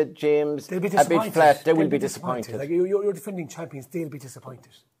 As you said, James, a bit flat. They will be disappointed. Like you're defending champions, they'll be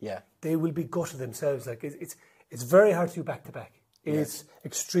disappointed. Yeah, they will be gutted themselves. Like it's very hard to do back to back. It's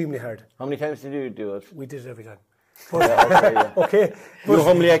extremely hard. How many times did you do it? We did it every time. But, okay, you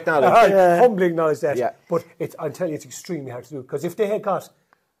humbly acknowledge. Humbly acknowledge that. Yeah. But I'm telling you, it's extremely hard to do, because if they had got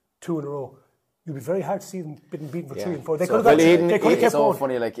 2 in a row, it'd be very hard to see them beaten for 3 and 4. They could have kept going. It's so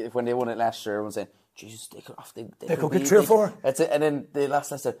funny, like when they won it last year, everyone's saying, Jesus, they could get 3 or 4. That's it. And then they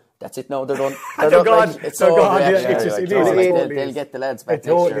lost last year. That's it. No, they're done. They're gone. It's so gone. They'll get the lads back next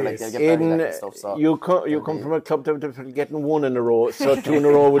year. Like, they'll get back and that stuff. So you come from a club that was getting 1 in a row, so 2 in a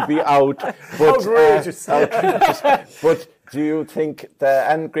row would be out. But, outrageous. But do you think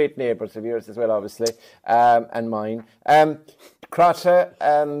and great neighbours of yours as well, obviously, and mine.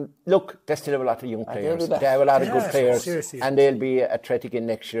 Crotta, look, they still have a lot of young players. They have a lot of good players, seriously. And they'll be a threat again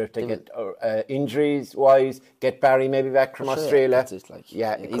next year if they get injuries-wise. Get Barry maybe back from Australia.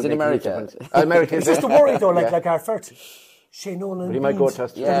 He's in America. America. It's just a worry though, like our 30. Shane Nolan. But he might go to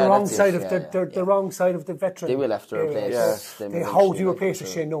the wrong side of the wrong side of the veteran. They will have to replace. How do you replace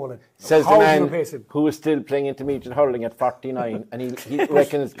Shane Nolan? Says the man who is still playing intermediate hurling at 49, and he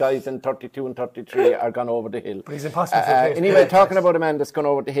reckons guys in 32 and 33 are gone over the hill. But he's impossible to replace. Anyway, talking about a man that's gone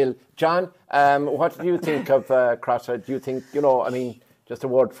over the hill, John, what do you think of Crotta? Do you think, just a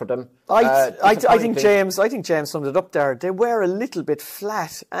word for them? I think James summed it up there. They were a little bit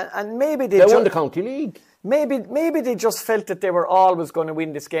flat, and maybe they won the county league. Maybe they just felt that they were always going to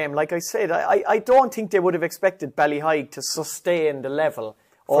win this game. Like I said, I don't think they would have expected Ballyheigue to sustain the level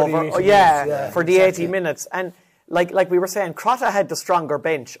for the 80 minutes. And like we were saying, Crotta had the stronger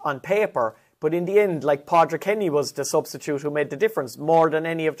bench on paper, but in the end, like Padraig Kenny was the substitute who made the difference more than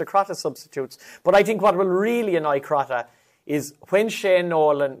any of the Crotta substitutes. But I think what will really annoy Crotta is when Shane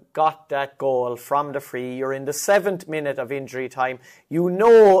Nolan got that goal from the free, you're in the 7th minute of injury time. You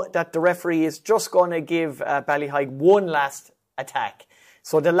know that the referee is just going to give Ballyheigue one last attack.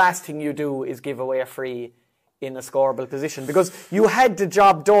 So the last thing you do is give away a free in a scoreable position, because you had the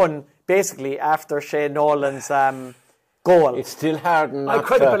job done basically after Shane Nolan's goal. It's still hard not I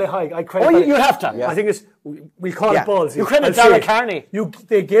credit Ballyheigue. You have to. Yeah. I think it's, we call it balls. You credit Derek Carney.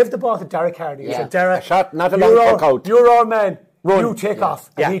 They gave the ball to Derek Carney. Yeah. Said, Derek, a shot, not a long puck out. You're our man. Run. You take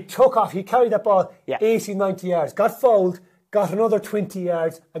off. And he took off. He carried that ball 80, 90 yards. Got fouled. Got another 20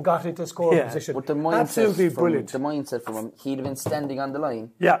 yards and got into scoring position. But the mindset absolutely brilliant. The mindset from him, he'd have been standing on the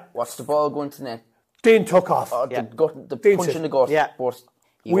line. Yeah. Watch the ball going to net. Then took off. The punch in the gut. Yeah. But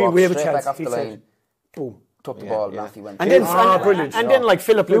he walked have a straight chance. back off the line. Boom. Took the ball, Matthew went. And then, brilliant. And then, like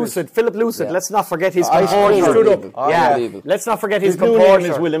Philip Lucid, let's not forget his composure. Let's not forget his composure. His new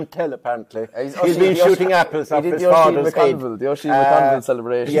name is William Tell, apparently. He's been shooting apples off his father's head. The Oisin McConville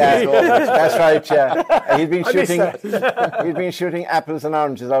celebration. Yeah, that's right, yeah. He's been shooting apples and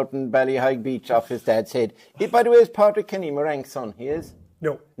oranges out in Ballyheigue Beach off his dad's head. By the way, is Padraig Kenny Morank's son? He is?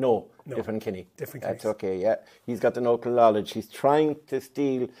 No. Different Kenny. That's okay, yeah. He's got the local knowledge. He's trying to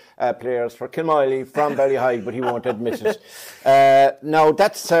steal players for Kilmowley from Ballyheigue, but he won't admit it. Now,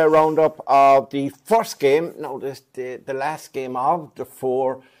 that's a roundup of the first game. Now, the last game of the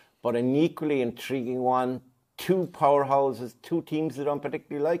 4, but an equally intriguing one. 2 powerhouses, 2 teams that don't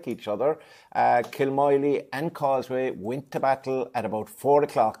particularly like each other. Kilmowley and Causeway went to battle at about 4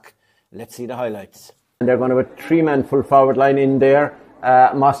 o'clock. Let's see the highlights. And they're going to have a 3-man full forward line in there.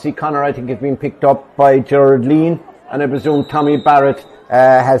 Mossy Connor, I think, has been picked up by Gerard Lean, and I presume Tommy Barrett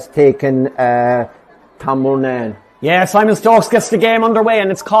has taken Tom Murnan. Yeah, Simon Stokes gets the game underway,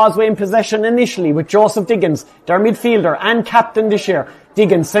 and it's Causeway in possession initially with Joseph Diggins, their midfielder and captain this year.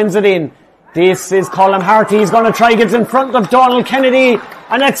 Diggins sends it in. This is Colm Harty. He's going to try gets in front of Donald Kennedy.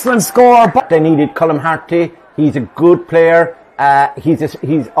 An excellent score. They needed Colm Harty. He's a good player.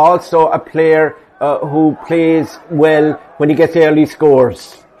 He's also a player who plays well when he gets early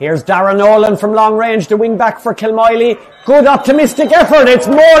scores. Here's Darren Nolan from long range, the wing back for Kilmowley. Good optimistic effort. It's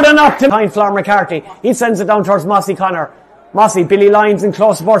more than optimistic. Flower McCarthy. He sends it down towards Mossy Connor. Mossy, Billy Lyons in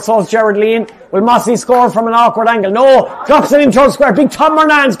close support, so is Gerard Lean. Will Mossy score from an awkward angle? No. Drops it in towards square. Big Tom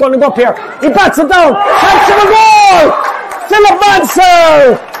Murnan's going to go up here. He bats it down. Catch of a goal! Philip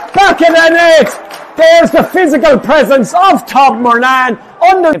Mansell! Back in the net. There's the physical presence of Tom Murnan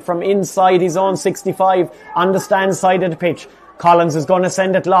from inside his own 65 on the stand side of the pitch. Collins is going to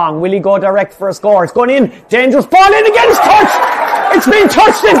send it long. Will he go direct for a score? It's going in. Dangerous ball in again. It's touched. It's been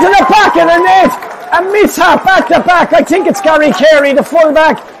touched into the back of the net. A mishap at the back. I think it's Gary Kerry, the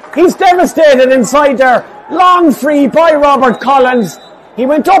fullback. He's devastated inside there. Long free by Robert Collins. He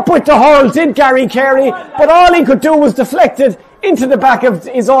went up with the hurl, did Gary Kerry, but all he could do was deflect it into the back of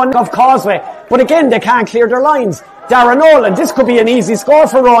his own of Causeway. But again, they can't clear their lines. Darren Nolan, this could be an easy score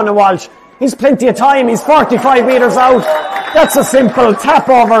for Ronan Walsh. He's plenty of time. He's 45 metres out. That's a simple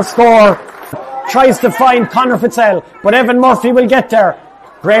tap-over score. Tries to find Conor Fitzell, but Evan Murphy will get there.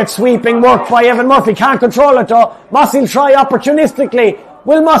 Great sweeping work by Evan Murphy. Can't control it though. Mossy will try opportunistically.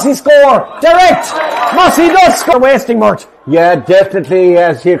 Will Mossy score? Direct! Mossy does score. Wasting, Mort. Yeah, definitely.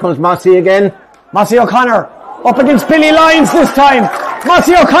 Yes, here comes Mossy again. Mossy O'Connor up against Billy Lyons this time.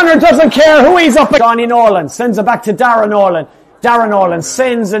 Mossy O'Connor doesn't care who he's up against. Johnny Nolan sends it back to Darren Nolan. Darren Nolan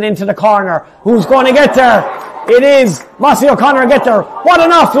sends it into the corner. Who's going to get there? It is Mossy O'Connor get there. What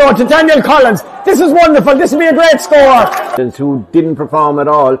an offload to Daniel Collins. This is wonderful. This will be a great score. Who didn't perform at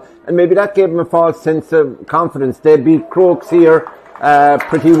all, and maybe that gave them a false sense of confidence. They beat Crokes here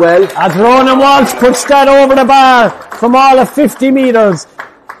pretty well. As Ronan Walsh puts that over the bar from all of 50 metres.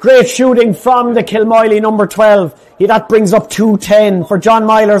 Great shooting from the Kilmowley number 12. That brings up 2-10 for John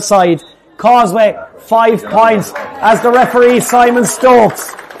Myler's side. Causeway 5 points as the referee Simon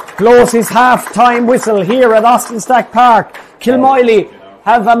Stokes blows his half-time whistle here at Austin Stack Park. Kilmowley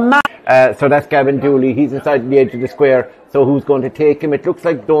have a so that's Gavin Dooley. He's inside the edge of the square. So who's going to take him? It looks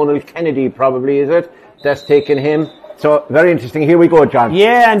like Donald Kennedy probably, is it? That's taking him. So very interesting. Here we go, John.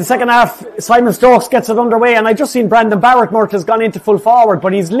 Yeah, in the second half, Simon Stokes gets it underway, and I just seen Brandon Barrett has gone into full forward,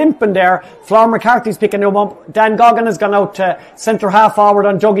 but he's limping there. Flor McCarthy's picking him up. Dan Goggin has gone out to centre half forward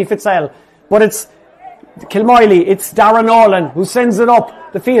on Dougie Fitzell. But it's Kilmowley, it's Darren Nolan who sends it up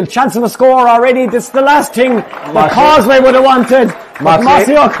the field. Chance of a score already. This is the last thing that Causeway would have wanted.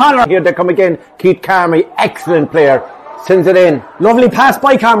 Mossy O'Connor. Here they come again. Keith Carmy, excellent player. Sends it in. Lovely pass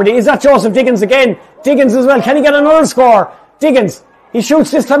by Carmody. Is that Joseph Diggins again? Diggins as well. Can he get another score? Diggins. He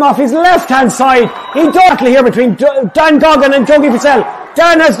shoots this time off his left-hand side. He directly here between Dan Goggin and Dougie Fitzell.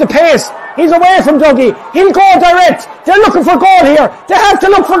 Dan has the pace. He's away from Dougie. He'll go direct. They're looking for goal here. They have to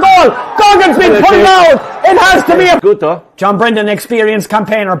look for goal. Goggin's been pulled out. It has to be a good though. John Brendan, experienced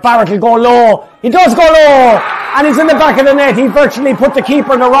campaigner. Barrett will go low. He does go low. And he's in the back of the net. He virtually put the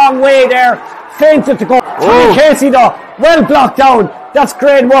keeper the wrong way there. Fainted to go. Tommy Casey though, well blocked down. That's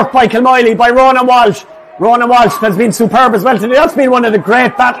great work by Kilmowley, by Ronan Walsh. Ronan Walsh has been superb as well today. That's been one of the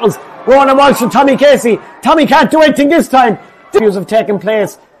great battles. Ronan Walsh and Tommy Casey. Tommy can't do anything this time. Interviews have taken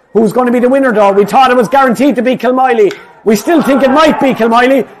place. Who's going to be the winner though? We thought it was guaranteed to be Kilmowley. We still think it might be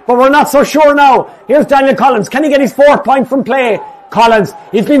Kilmowley, but we're not so sure now. Here's Daniel Collins. Can he get his 4th point from play? Collins,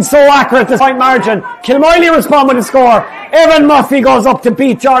 he's been so accurate this point margin. Kilmowley respond with a score. Evan Murphy goes up to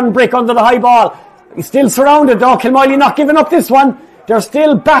beat Jordan Brick under the high ball. He's still surrounded though. Kilmowley not giving up this one. They're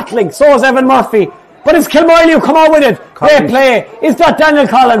still battling. So is Evan Murphy. But it's Kilmowley who come out with it. Great play. Is that Daniel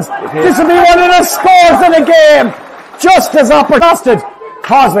Collins? This will be one of the scores of the game. Just as opportunistic.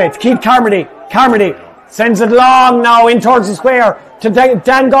 Causeway to keep Carmody. Carmody sends it long now in towards the square to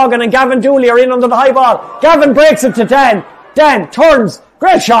Dan Goggin, and Gavin Dooley are in under the high ball. Gavin breaks it to Dan. Dan turns.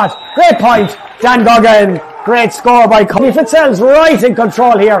 Great shot. Great point. Dan Goggin. Great score by Cody Fitzell's right in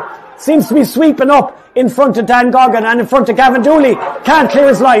control here. Seems to be sweeping up in front of Dan Goggin and in front of Gavin Dooley. Can't clear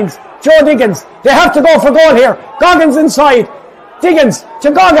his lines. Joe Diggins. They have to go for goal here. Goggins inside. Diggins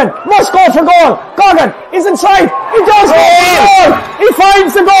to Goggin. Must go for goal. Goggin is inside. He does go for goal. He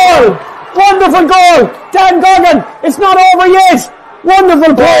finds the goal. Wonderful goal. Dan Goggin. It's not over yet.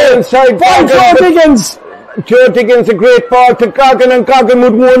 Wonderful play inside by Joe Diggins. Joe Diggins, a great ball to Goggin, and Goggin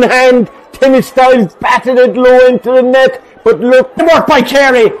with one hand, tennis style, batted it low into the net. But look, the work by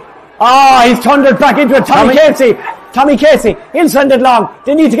Kerry. He's turned it back into it. Tommy Casey. Tommy Casey. He'll send it long.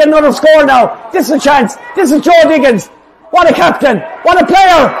 They need to get another score now. This is a chance. This is Joe Diggins. What a captain. What a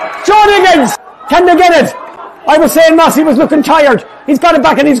player. Joe Diggins. Can they get it? I was saying Mossy was looking tired. He's got it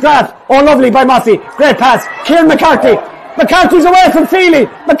back in his grasp. Oh, lovely by Mossy. Great pass. Kieran McCarthy. McCarthy's away from Feely.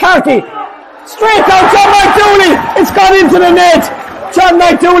 McCarthy. Straight down John Knight Dooley. It's gone into the net. John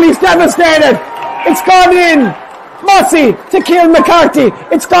Knight Dooley's devastated. It's gone in. Mossy to Kieran McCarthy.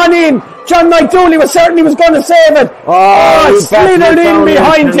 It's gone in. John Knight Dooley was certainly was going to save it. It slithered in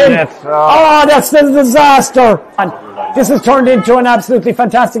behind him. That's a disaster. And this has turned into an absolutely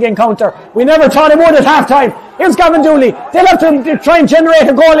fantastic encounter. We never thought it would at half-time. Here's Gavin Dooley. They'll have to try and generate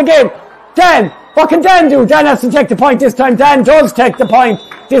a goal again. Dan, what can Dan do? Dan has to take the point this time. Dan does take the point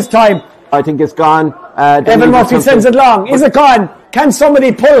this time. I think it's gone. Evan Murphy sends it long. Is it gone? Can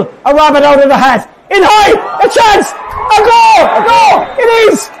somebody pull a rabbit out of the hat? In high! A chance! A goal! No!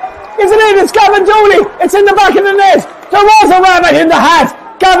 It is! Isn't it? It's Gavin Dooley. It's in the back of the net. There was a rabbit in the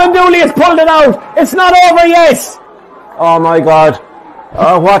hat. Gavin Dooley has pulled it out. It's not over yet. Oh my God.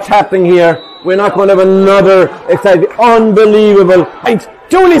 What's happening here? We're not going to have another. It's unbelievable. Right.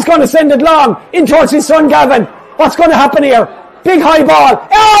 Dooley's going to send it long in towards his son Gavin. What's going to happen here? Big high ball.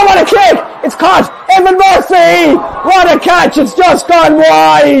 Oh, what a kick. It's caught. Evan Murphy. What a catch. It's just gone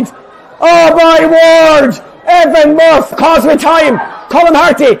wide. Oh my word. Evan Murphy. Causeway time. Colin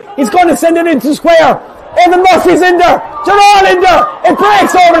Harty. He's going to send it into the square. Evan Murphy's in there. They're all in there. It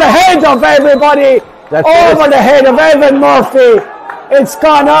breaks over the head of everybody. Over the head of Evan Murphy. It's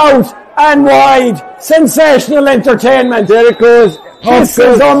gone out and wide. Sensational entertainment. There it goes. This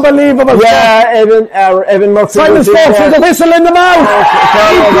is unbelievable. Yeah, Evan Murphy. Simon Stokes with the whistle in the mouth.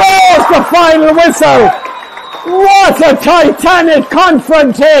 He blows the final whistle. What a titanic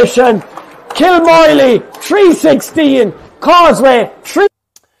confrontation. Kilmowley 3-16. Causeway 3.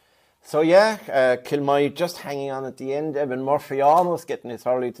 So yeah, Kilmowley just hanging on at the end. Evan Murphy almost getting his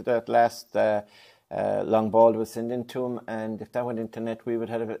hurley to that last long ball was sent into him, and if that went into net, we would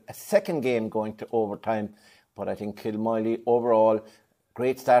have a second game going to overtime. But I think Kilmowley overall,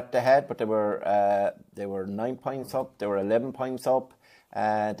 great start they had, but they were 9 points up, they were 11 points up,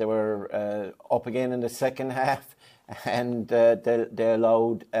 they were up again in the second half. and they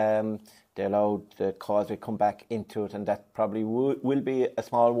allowed the Causeway come back into it, and that probably will be a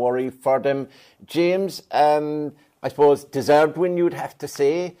small worry for them. James, I suppose deserved win, you'd have to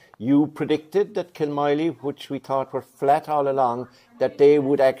say. You predicted that Kilmowley, which we thought were flat all along, that they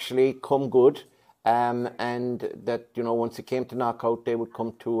would actually come good, and that, you know, once it came to knockout, they would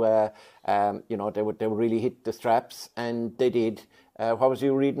come to, you know, they would really hit the straps, and they did. What was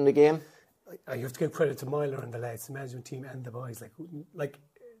you reading the game? I have to give credit to Myler and the lads, the management team and the boys. Like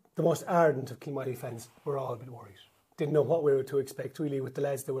the most ardent of Kilmowley fans were all a bit worried. Didn't know what we were to expect really with the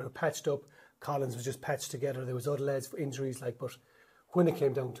lads that were patched up. Collins was just patched together. There was other lads for injuries, but when it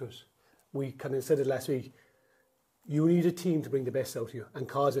came down to it, we kind of said it last week. You need a team to bring the best out of you, and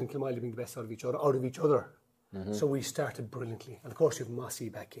Causeway and Kilmowley bring the best out of each other. Mm-hmm. So we started brilliantly, and of course you have Mossy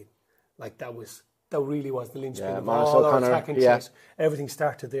back in. Like that really was the linchpin of all our attacking chase. Everything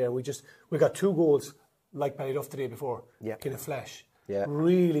started there. We got 2 goals like Ballyduff the day before in a flash. Yeah.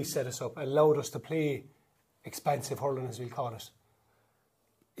 Really set us up, allowed us to play expansive hurling, as we call it.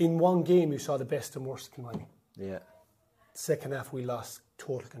 In one game, you saw the best and worst of Kilmowley. Yeah. Second half, we lost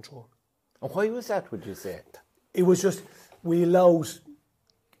total control. And why was that, would you say? It was just, we allowed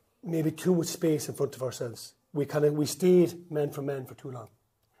maybe too much space in front of ourselves. We stayed man for man for too long.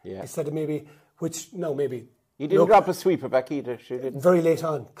 Yeah. Instead of maybe... You didn't drop a sweeper back either, sure didn't. Very late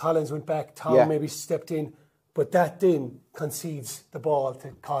on. Collins went back, Tom maybe stepped in, but that then concedes the ball to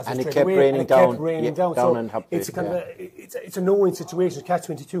Causeway. And it kept raining down. So it's a no-win situation,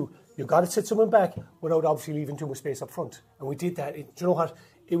 catch-22. You've got to set someone back without obviously leaving too much space up front. And we did that. Do you know what?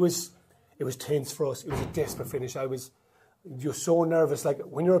 It was tense for us. It was a desperate finish. You're so nervous. Like,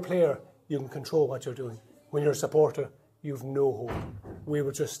 when you're a player, you can control what you're doing. When you're a supporter, you've no hope. We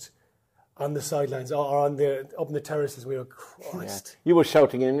were just... on the sidelines or up in the terraces, we were Christ. Yeah. You were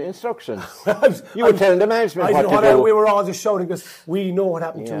shouting in instructions. You were telling the management what to do. We were all just shouting because we know what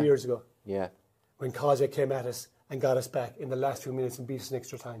happened 2 years ago. Yeah. When Causeway came at us and got us back in the last few minutes and beat us in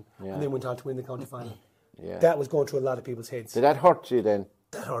extra time, and then went on to win the county final. Yeah. That was going through a lot of people's heads. Did that hurt you then?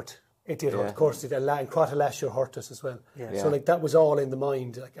 That hurt. It did hurt. Of course, it did. And Crotta last year hurt us as well. Yeah. So that was all in the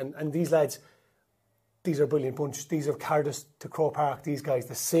mind. And these lads, these are a brilliant bunch. These are carried us to Crow Park. These guys,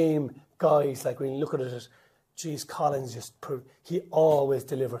 the same guys. Like, when you look at it, geez, Collins he always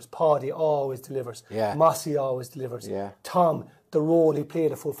delivers. Paddy always delivers. Yeah. Mossy always delivers. Yeah. Tom, the role he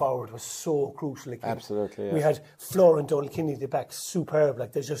played at full forward was so crucial. Absolutely. Yeah. We had Flora and Donald Kinney at the back, superb.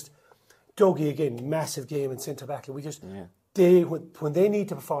 Like, there's just Dougie again, massive game in centre back. We just when they need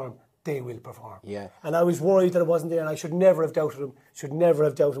to perform, they will perform. Yeah. And I was worried that it wasn't there, and I should never have doubted him.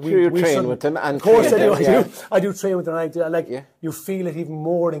 You train with them, and of course I do. I do train with them. You feel it even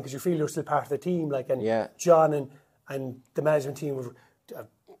more because you feel you're still part of the team. John and the management team of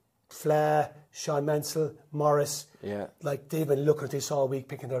Fla, Sean Mansell, Morris. Yeah. Like, they've been looking at this all week,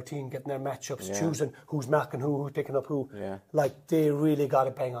 picking their team, getting their matchups, choosing who's marking who's picking up who. Yeah. Like, they really got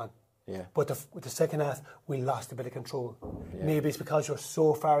it bang on. Yeah. But with the second half, we lost a bit of control. Yeah. Maybe it's because you're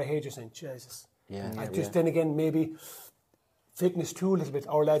so far ahead, you're saying, Jesus. Yeah. And then again, maybe fitness too a little bit.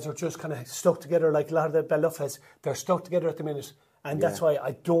 Our lads are just kind of stuck together, like a lot of the Ballyduff lads. They're stuck together at the minute. And that's why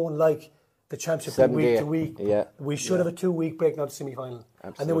I don't like the championship week to week. Yeah. We should have a 2-week break, not a semi-final.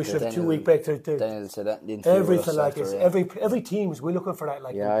 Absolutely. And then we should have a 2-week break to Daniel said that. Everything like this. Every team, we're looking for that.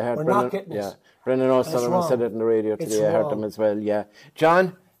 Like, I heard we're not getting it. Yeah. Brendan O'Sullivan said it on the radio today. I heard them as well. Yeah.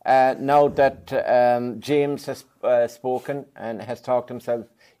 John, now that James has spoken and has talked himself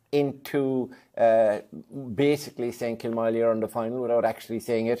into basically saying Kilmowley are in the final without actually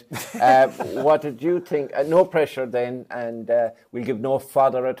saying it, what did you think? No pressure then, and we'll give no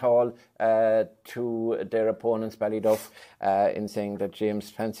fodder at all to their opponents, Ballyduff, in saying that James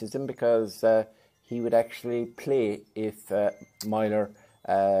fancies them, because he would actually play if Myler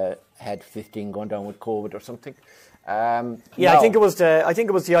had 15 gone down with COVID or something. I think it was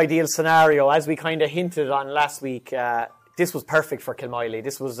the ideal scenario, as we kind of hinted on last week. This was perfect for Kilmowley.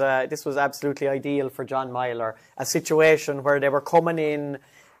 This was absolutely ideal for John Myler. A situation where they were coming in,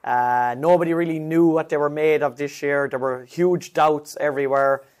 nobody really knew what they were made of this year. There were huge doubts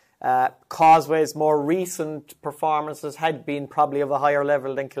everywhere. Causeway's more recent performances had been probably of a higher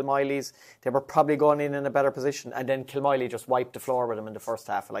level than Kilmowley's. They were probably going in a better position, and then Kilmowley just wiped the floor with them in the first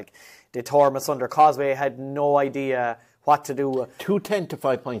half. Like, they tore them asunder. Causeway had no idea what to do. 2-10 to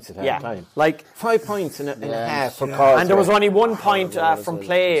 5 points at half time. Like 5 points in a half for Causeway. And there was only 1 point from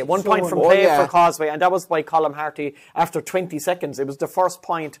play. 1 point from play for Causeway, and that was by Colm Harty after 20 seconds. It was the first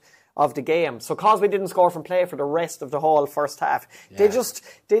point of the game. So Causeway didn't score from play for the rest of the whole first half. Yeah.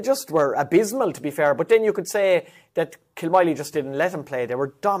 They just were abysmal, to be fair. But then you could say that Kilmowley just didn't let them play. They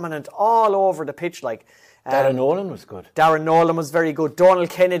were dominant all over the pitch. Like, Darren Nolan was good. Darren Nolan was very good.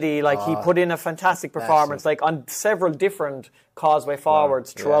 Donald Kennedy, he put in a fantastic performance, on several different Causeway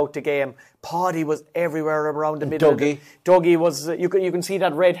forwards throughout the game. Paddy was everywhere around the middle. Dougie was, you can see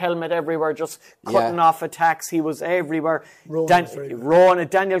that red helmet everywhere, just cutting off attacks. He was everywhere.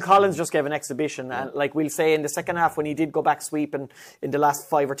 Daniel Collins just gave an exhibition. And we'll say in the second half, when he did go back sweeping in the last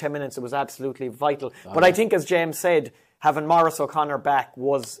 5 or 10 minutes, it was absolutely vital. But I think, as James said, having Maurice O'Connor back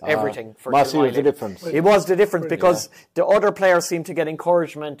was everything for Kilmowley. Was the difference. It was the difference because the other players seemed to get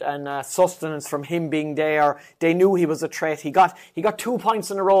encouragement and sustenance from him being there. They knew he was a threat. He got 2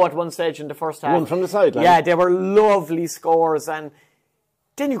 points in a row at one stage in the first half. One from the sideline. Yeah, they were lovely scores. And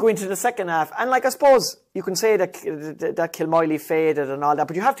then you go into the second half, and I suppose you can say that Kilmowley faded and all that,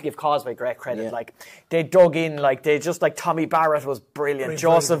 but you have to give Causeway great credit. They dug in, Tommy Barrett was brilliant.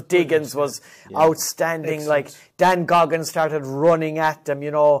 Joseph Diggins was outstanding. Excellent. Dan Goggins started running at them.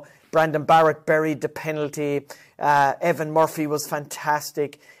 Brandon Barrett buried the penalty. Evan Murphy was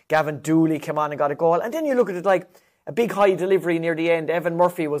fantastic. Gavin Dooley came on and got a goal. And then you look at it a big high delivery near the end. Evan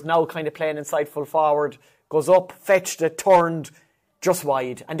Murphy was now kind of playing inside full forward, goes up, fetched it, turned just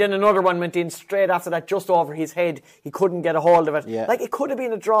wide. And then another one went in straight after that, just over his head. He couldn't get a hold of it. Yeah. It could have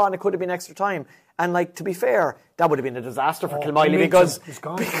been a draw and it could have been extra time. And to be fair, that would have been a disaster for Kilmowley because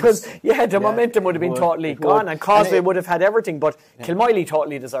the momentum would have been totally gone, and Causeway would have had everything, but Kilmowley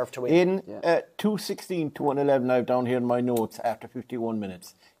totally deserved to win. In 2:16 to 1:11, now down here in my notes, after 51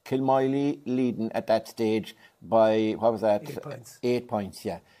 minutes, Kilmowley leading at that stage by, what was that? 8 points. 8 points,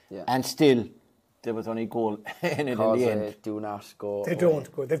 yeah. And still, there was only a goal in it Causeway in the end. do not go. They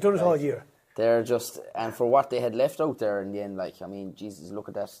don't go. They've done it all year. They're just, and for what they had left out there in the end, Jesus, look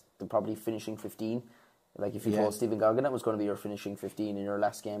at that. They're probably finishing 15. If you told Stephen Goggin that was going to be your finishing 15 in your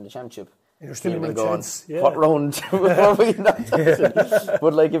last game of the championship, you're still in a chance. What round before we that?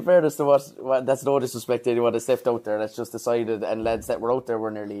 But in fairness to what that's no disrespect to anyone that's left out there. That's just decided, and lads that were out there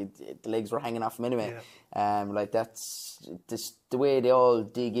were nearly, the legs were hanging off them anyway. That's just the way they all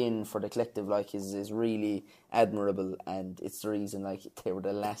dig in for the collective. Is really admirable, and it's the reason they were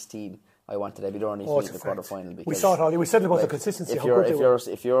the last team I wanted Abbeydorney to win the quarter final. We saw it all. We said about the consistency.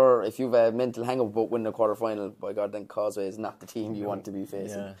 If you've a mental hang up about winning a quarter final, by God, then Causeway is not the team you want to be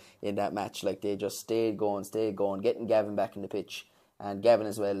facing in that match. They just stayed going, getting Gavin back in the pitch. And Gavin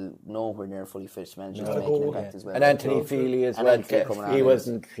as well, nowhere near fully fit, managing to make an impact as well. And Anthony Feely as well. He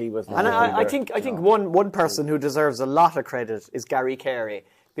wasn't. And I think one person who deserves a lot of credit is Gary Kerry.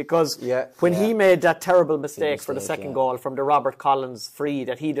 Because when he made that terrible mistake for the second goal from the Robert Collins free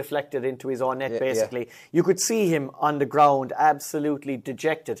that he deflected into his own net, basically, you could see him on the ground absolutely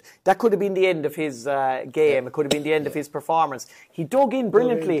dejected. That could have been the end of his game. It could have been the end of his performance. He dug in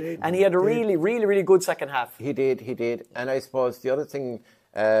brilliantly, and he had a really, really, really good second half. He did. And I suppose the other thing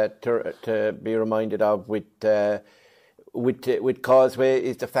to be reminded of with Causeway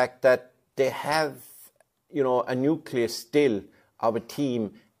is the fact that they have, a nucleus still of a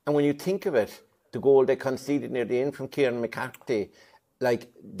team, and when you think of it, the goal they conceded near the end from Kieran McCarthy,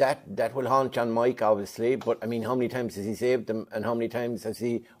 that will haunt John Mike, obviously, but how many times has he saved them, and how many times has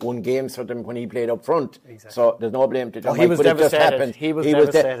he won games for them when he played up front? Exactly. So there's no blame to John Mike, he was but devastated. It just happened. He was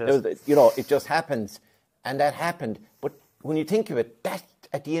devastated. It just happens, and that happened. But when you think of it, that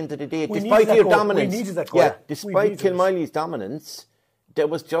at the end of the day, We despite needed your that goal. dominance, We needed that goal. despite Kilmowley's dominance, there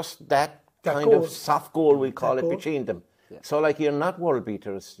was just that kind goal. of soft goal, we'll call it, goal. between them. So, you're not world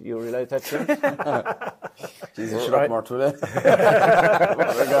beaters. You realise that, Jim? Jesus, shut up, Mort, will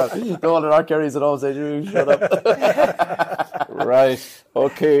you? No one in our Kerry's at all say, shut up. Right.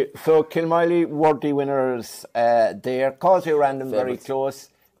 Okay. So, Kilmowley, worthy winners there. Causeway ran them very close.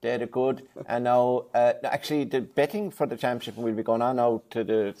 They had a good. And now, actually, the betting for the championship will be going on now to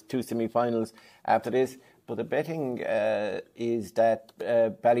the 2 semi-finals after this. But the betting is that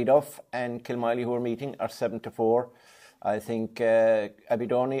Ballyduff and Kilmowley, who are meeting, are 7-4. I think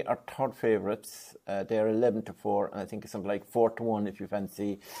Abbeydorney are third favourites. They're 11-4, and I think it's something like 4-1 if you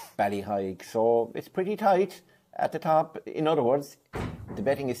fancy Ballyheigue. So it's pretty tight at the top. In other words, the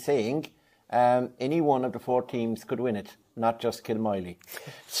betting is saying any one of the 4 teams could win it, not just Kilmowley.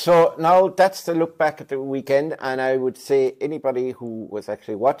 So now that's the look back at the weekend, and I would say anybody who was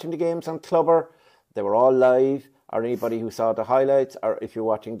actually watching the games on Clubber, they were all live, or anybody who saw the highlights, or if you're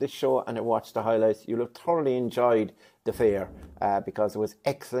watching this show and watched the highlights, you'll have thoroughly enjoyed the fair because it was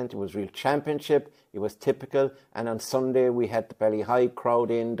excellent. It was real championship. It was typical. And on Sunday, we had the Ballyheigue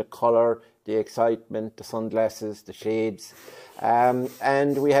crowd in, the colour, the excitement, the sunglasses, the shades.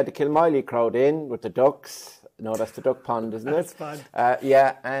 And we had the Kilmowley crowd in with the ducks. No, that's the duck pond, isn't it? That's fun.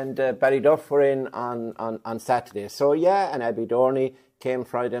 And Ballyduff were in on Saturday. So, and Abbeydorney, came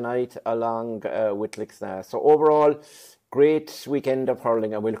Friday night along with Lixnaw. So overall, great weekend of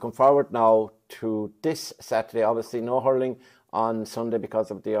hurling, and we're looking forward now to this Saturday. Obviously, no hurling on Sunday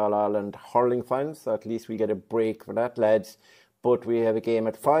because of the All-Ireland hurling finals, so at least we get a break for that, lads. But we have a game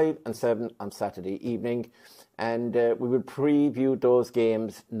at 5 and 7 on Saturday evening, and we will preview those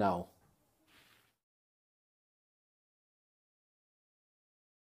games now.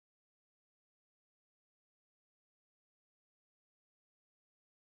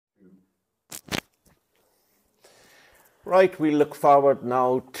 Right, we look forward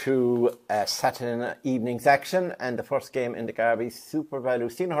now to Saturday evening's action, and the first game in the Garvey Super Value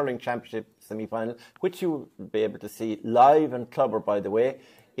Senior Hurling Championship semi-final, which you will be able to see live and Clubber, by the way,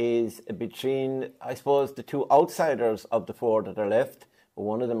 is between, I suppose, the two outsiders of the four that are left.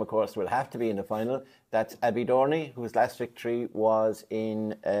 One of them, of course, will have to be in the final. That's Abbeydorney, whose last victory was in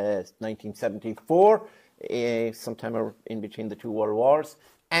 1974, sometime in between the two world wars,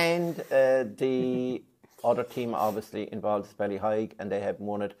 and the other team obviously involved is Ballyheigue, and they have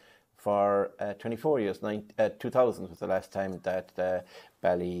won it for 24 years. 2000 was the last time that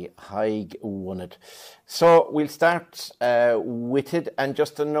Ballyheigue won it. So we'll start with it, and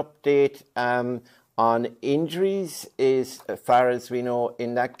just an update on injuries is, as far as we know,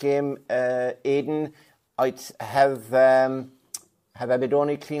 in that game. Aidan, I'd have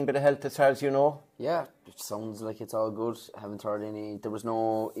Abbeydorney clean bit of health as far as you know? Yeah, it sounds like it's all good. Haven't heard any. There was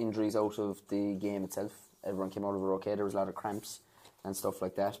no injuries out of the game itself. Everyone came out of it okay. There was a lot of cramps and stuff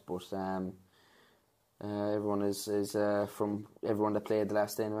like that, but everyone is from everyone that played the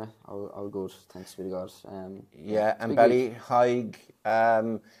last day anyway. All good, thanks be to God. Yeah, and Ballyheigue,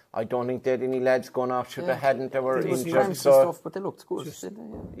 I don't think they had any lads going off should they hadn't. They were injured, cramps and stuff, but they looked good.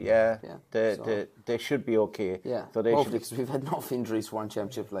 They should be okay. Yeah, so they hopefully, because we've had enough injuries for one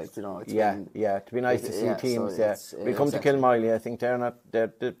championship. Like, you know, it's to be nice to see teams. We'll come to Kilmowley. I think they're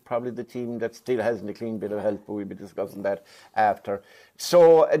probably the team that still hasn't a clean bit of health, but we'll be discussing that after.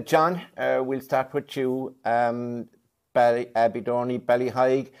 So, John, we'll start with you. Abbeydorney,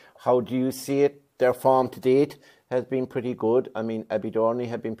 Ballyheigue, how do you see it? Their form to date has been pretty good. I mean, Abbeydorney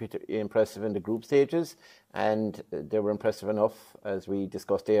have been pretty impressive in the group stages, and they were impressive enough, as we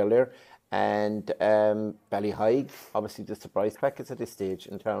discussed earlier. And Ballyheigue, obviously the surprise packets at this stage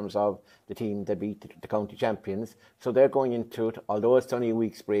in terms of the team that beat the county champions. So they're going into it, although it's only a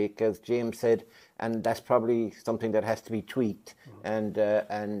week's break, as James said, and that's probably something that has to be tweaked. And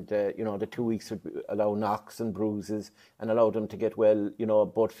you know, the 2 weeks would allow knocks and bruises and allow them to get well, you know,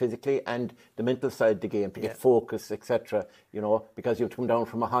 both physically and the mental side of the game, to get focus, etc. You know, because you have to come down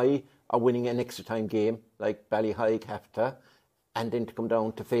from a high or winning an extra time game like Ballyheigue have to, and then to come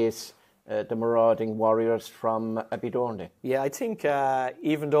down to face the marauding warriors from Abbeydorney. Yeah, I think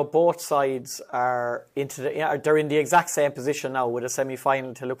even though both sides are they're in the exact same position now with a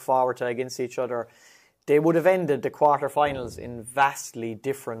semi-final to look forward to against each other, they would have ended the quarter-finals in vastly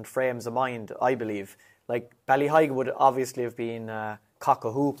different frames of mind, I believe. Like, Ballyheigue would obviously have been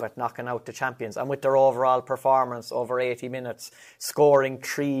cock-a-hoop at knocking out the champions, and with their overall performance over 80 minutes, scoring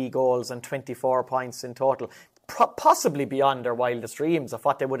 3 goals and 24 points in total, possibly beyond their wildest dreams of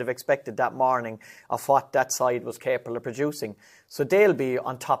what they would have expected that morning, of what that side was capable of producing. So they'll be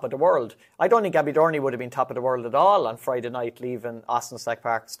on top of the world. I don't think Abbeydorney would have been top of the world at all on Friday night leaving Austin Stack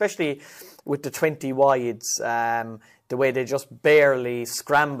Park, especially with the 20 wides, the way they just barely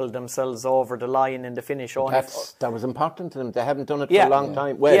scrambled themselves over the line in the finish. That was important to them. They haven't done it for a long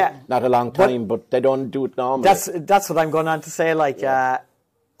time. Well, not a long time, but they don't do it normally. That's what I'm going on to say. Like,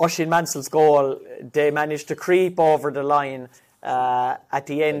 Oisín Mansell's goal, they managed to creep over the line at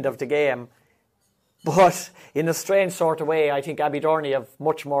the end of the game. But in a strange sort of way, I think Abbeydorney have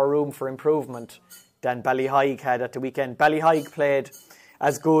much more room for improvement than Ballyheigue had at the weekend. Ballyheigue played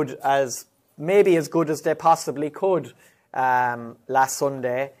as good as they possibly could last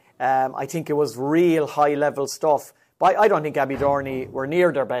Sunday. I think it was real high-level stuff. But I don't think Abbeydorney were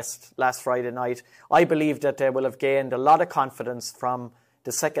near their best last Friday night. I believe that they will have gained a lot of confidence from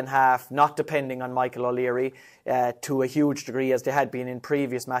the second half, not depending on Michael O'Leary to a huge degree as they had been in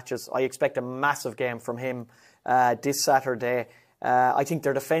previous matches. I expect a massive game from him this Saturday. I think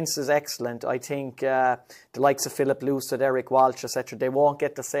their defence is excellent. I think the likes of Philip Lucid, Eric Walsh, etc., they won't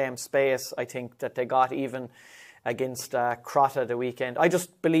get the same space, I think, that they got even against Crotta the weekend. I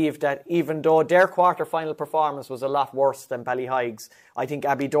just believe that even though their quarter-final performance was a lot worse than Ballyheige's, I think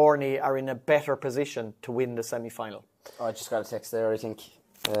Abbeydorney are in a better position to win the semi-final. I just got a text there, I think.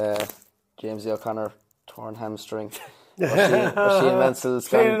 James O'Connor, torn hamstring. Shane Mansell's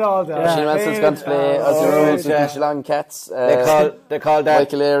Playing it all down. Shane Mansell's gone to play as the rules with the Long Cats. They call that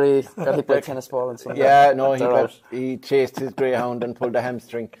Michael Airy got hit by a tennis ball and something. Yeah, no, he chased his greyhound and pulled a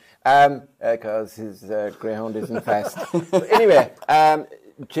hamstring because his greyhound isn't fast. But anyway,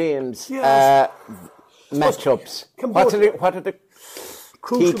 James, matchups. What are the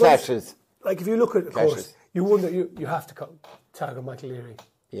key clashes? Like if you look at, of course, you wonder you have to target Michael Airy.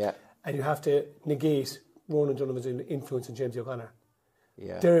 Yeah. And you have to negate Ronan Donovan's influence on James O'Connor.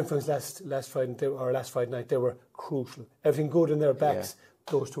 Yeah. Their influence last Friday night, they were crucial. Everything good in their backs,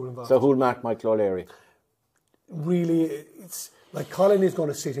 those two were involved. So who'll mark Michael O'Leary? Really, it's like Colin is going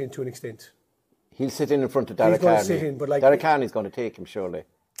to sit in to an extent. He'll sit in front of Derek Carney. He's going to sit in, but like Derek Carney's going to take him, surely.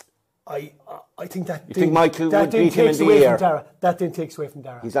 I think that. You think Michael would beat him in the air? That then takes away from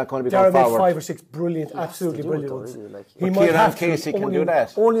Dara. He's not going to be Dara going forward. made 5 or 6 brilliant, absolutely brilliant ones. He might have Casey can do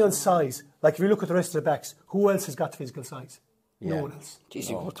that. Only on size. Like if you look at the rest of the backs, who else has got physical size? Yeah. No one else.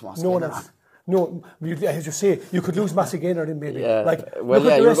 No one else. No, as you say, you could lose Massey Gaynor then maybe. Yeah. Like,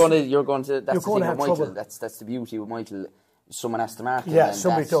 you're going to. That's the thing with Michael. Trouble. That's the beauty with Michael. Someone has to mark him. Yeah,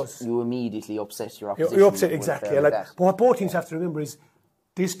 somebody does. You immediately upset your opposition. You upset exactly. But what both teams have to remember is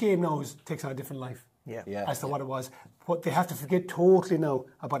this game now takes on a different life. Yeah. As to what it was. What they have to forget totally now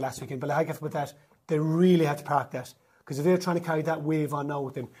about last weekend. But I have to put that, they really had to park that. Because if they're trying to carry that wave on now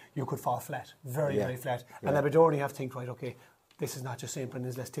with them, you could fall flat. Very, very flat. Yeah. And Abbeydorney have to think, right, okay, this is not just St.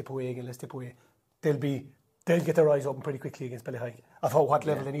 Brendan's, let's tip away again, let's tip away. They'll get their eyes open pretty quickly against Ballyheigue of what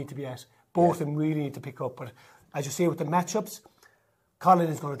level they need to be at. Both of them really need to pick up. But as you say, with the matchups, Colin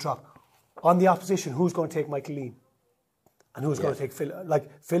is going to drop. On the opposition, who's going to take Michael Lean? And who's going to take Phil?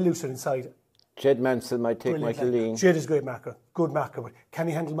 Like Phil Lucid inside. Jed Mansell might take Michael Lean. Jed is a great marker, good marker. But can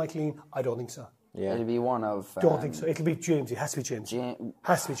he handle Michael Lean? I don't think so. Yeah. It'll be one of... don't think so. It'll be James. It has to be James.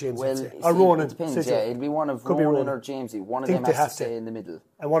 Has to be James. Well, or Ronan. It depends, it'll be one of Ronan or Jamesy. One of them has to stay in the middle.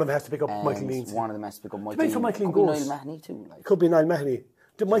 And one of them has to pick up Michael Lean. One of them has to pick up Michael Lean. Michael Lean goes. Could be Niall Mahoney too. Could be Niall Mahoney.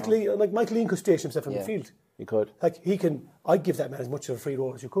 Michael Lean could station himself in the field. He could. Like, he can... I'd give that man as much of a free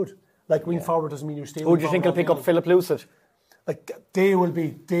role as you could. Like, wing forward doesn't mean you're staying. Who do you think will pick up Philip Lucid? Like, they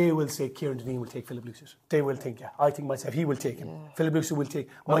will say Kieran Deneen will take Philip Lucid. They will think, I think myself, he will take him. Philip Lucid will take.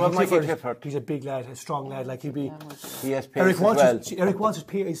 Michael Clifford, he's a big lad, a strong lad. Like, he'll be. He has pace as well. Eric Walters'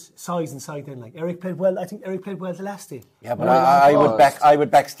 his size inside then. Like, Eric played well. I think Eric played well the last day. Yeah, but I would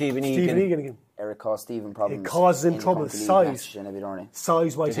back Stephen Egan. Stephen Egan again. Eric caused Stephen problems. It causes him trouble. Size.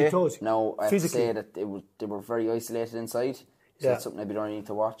 Size-wise, he does. No, I have to say that they were very isolated inside. So that's something Abbeydorney need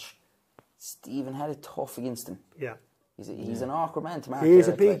to watch. Stephen had it tough against him. Yeah. He's an awkward man to mark. He is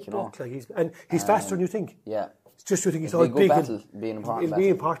a big buck, and he's faster than you think. Yeah. It's just you think he's all big. Battle, being important. It'll be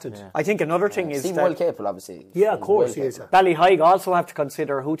important. Yeah. I think another thing is Stephen well capable, obviously. Yeah, of course he is. Ballyheigue also have to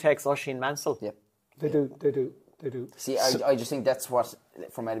consider who takes Oisin Mansell. Yep. They do. See, I just think that's what,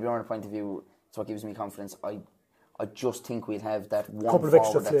 from Abbeydorney's point of view, it's what gives me confidence. I just think we'll have that one couple forward of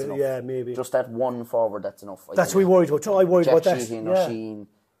extra that's enough. Yeah, maybe. Just that one forward that's enough. That's what we worried about. I worried about that. Oisin,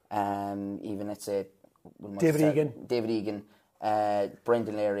 even let's say David Egan,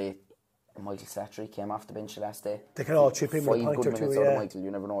 Brendan Leary, and Michael Slattery came off the bench the last day. They can all chip in with a 5 point good or minutes two. out of Michael.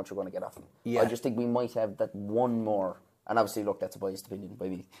 You never know what you're going to get off him. Yeah. I just think we might have that one more. And obviously, look, that's a biased opinion by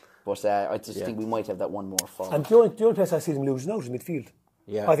me. But I just think we might have that one more forward. And the only place I see them losing out is midfield.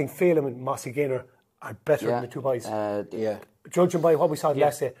 Yeah. I think Phelan and Mossy Gaynor are better than the two boys. Judging by what we saw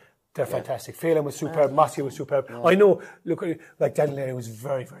last day, they're fantastic. Phelan was superb, Mossy was superb. I know, look, like Daniel Leary was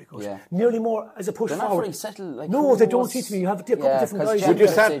very, very good. Yeah. Nearly more as a push forward. They're not very settled. Like, no, they don't teach me. You have a couple different guys. Would you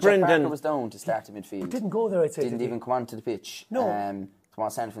say Brendan was down to start the midfield? He didn't go there, I'd say. Didn't even come onto the pitch. No.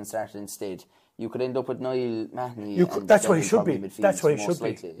 Thomas Sanford started instead. You could end up with Niall Mahoney. That's where he should be. That's where he should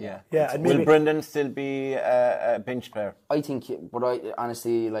be. Yeah. And will Brendan still be a bench player? I think, but I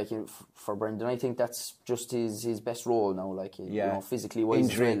honestly, like, for Brendan, I think that's just his best role now. Like, you know, physically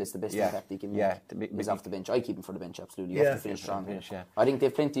wise as well, is the best impact he can make. He's off the bench. I keep him for the bench, absolutely. You have to finish strong. I think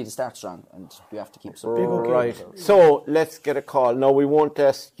they've plenty to start strong, and you have to keep some. Right. So let's get a call. No, we won't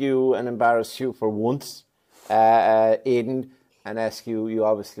ask you and embarrass you for once, Aidan, and ask you. You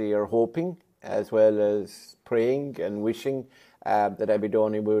obviously are hoping, as well as praying and wishing that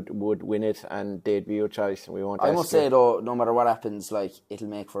Abbeydorney would win it, and they'd be your choice. And we won't. I must say though, no matter what happens, like, it'll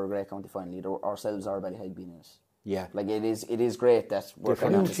make for a great county final, either ourselves or Ballyheigue being in it. Yeah, like it is great that we're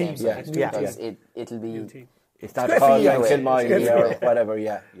kind of the same side. It'll be. It's not called Kilmowley or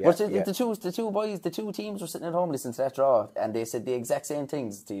whatever. But the two boys, the two teams were sitting at home listening to that draw, and they said the exact same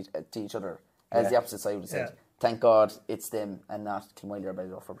things to each other as the opposite side would have said. Thank God it's them and not Kilmowley or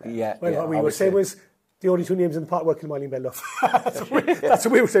Ballyduff for playing. What we would say was, the only two names in the pot were Kilmowley and Ballyduff. That's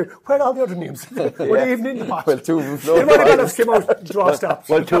what we were saying. Where are all the other names? Were they even in the pot? Well, two of them Kilmowley and Ballyduff came out, draw stop.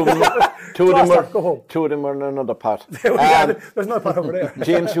 Well, two of them are in another pot. There's no pot over there.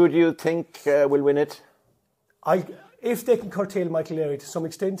 James, who do you think will win it? If they can curtail Michael Leahy to some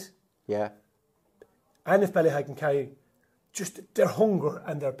extent, and if Ballyheigue can carry just their hunger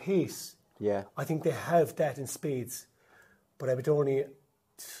and their pace, I think they have that in spades. But Abbeydorney,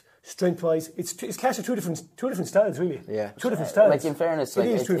 strength-wise, it's clash of two different styles, really. Yeah. Two different styles. Like, in fairness,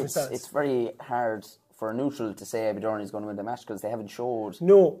 it's very hard for a neutral to say Abbeydorney is going to win the match because they haven't showed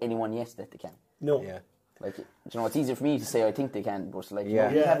anyone yet that they can. No. Yeah. Like, it's easier for me to say I think they can, but we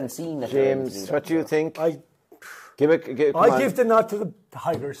haven't seen that. James, what do you think? I give the nod to the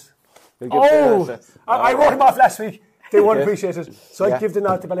Higers. I wrote them off last week. They won't appreciate it. So I give the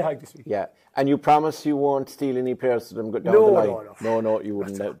nod to Ballyheigue this week. Yeah. And you promise you won't steal any players to them down the line? No, you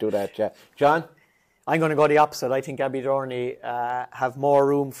wouldn't do that, John? I'm going to go the opposite. I think Abbeydorney have more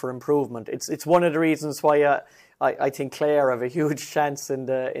room for improvement. It's one of the reasons why I think Clare have a huge chance in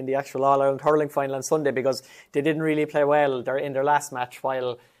the actual All-Ireland hurling final on Sunday, because they didn't really play well in their last match,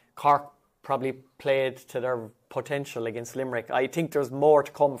 while Cork probably played to their potential against Limerick. I think there's more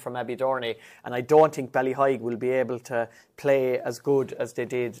to come from Abbeydorney, and I don't think Ballyheigue will be able to play as good as they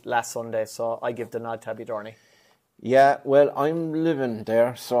did last Sunday, so I give the nod to Abbeydorney. Yeah, well, I'm living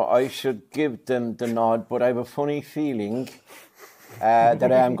there, so I should give them the nod, but I have a funny feeling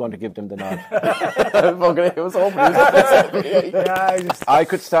that I am going to give them the nod. I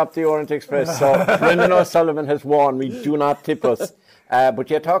could stop the Orient Express, so Brendan O'Sullivan has warned me, do not tip us. But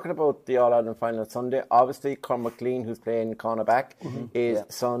you're talking about the All-Ireland final Sunday. Obviously, Cormac Lean, who's playing cornerback, is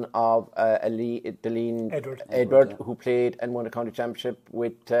son of Edward, who played and won a county championship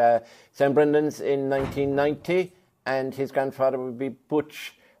with St. Brendan's in 1990, and his grandfather would be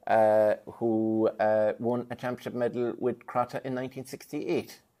Butch, who won a championship medal with Crotta in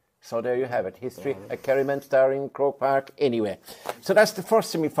 1968. So there you have it. History, a Kerry men starring Croke Park. Anyway, so that's the first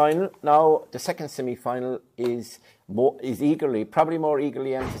semi-final. Now, the second semi-final is probably more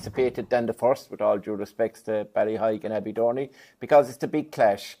eagerly anticipated than the first, with all due respects to Ballyheigue and Abbeydorney, because it's the big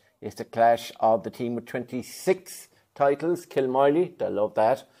clash. It's the clash of the team with 26 titles, Kilmowley, they'll love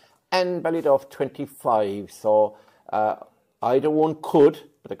that, and Ballyduff 25. So either one could,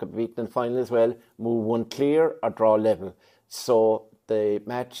 but they could be beaten in the final as well, move one clear or draw level. So the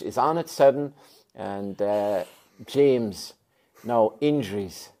match is on at 7, and James, now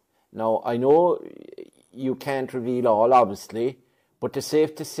injuries. Now, I know you can't reveal all, obviously, but it's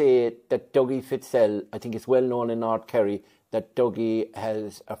safe to say that Dougie Fitzell, I think it's well known in North Kerry, that Dougie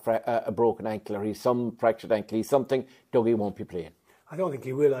has a broken ankle, or he's some fractured ankle, he's something. Dougie won't be playing. I don't think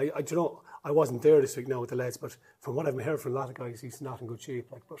he will. I wasn't there this week now with the lads, but from what I've heard from a lot of guys, he's not in good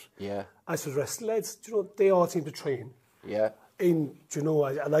shape. As for the rest of the lads, they all seem to train. Yeah.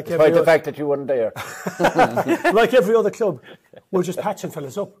 Despite the fact that you weren't there. Like every other club, we're just patching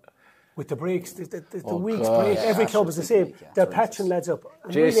fellas up with the breaks, the week's break. Every club is the same. They're patching lads up.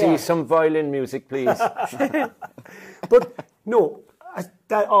 JC, really some violin music, please. But no,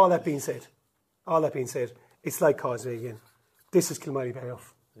 all that being said, it's like Causeway again. This is Kilmowley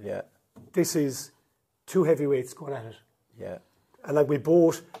Ballyduff. Yeah. This is two heavyweights going at it. Yeah. And like we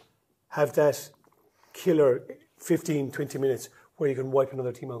both have that killer 15, 20 minutes where you can wipe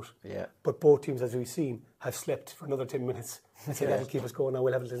another team out. Yeah. But both teams, as we've seen, have slept for another 10 minutes. And so that'll keep us going. Now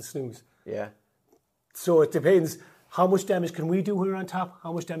we'll have a little snooze. Yeah. So it depends. How much damage can we do when we're on top?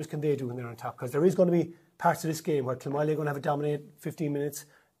 How much damage can they do when they're on top? Because there is going to be parts of this game where Kilmowley are going to have a dominate 15 minutes,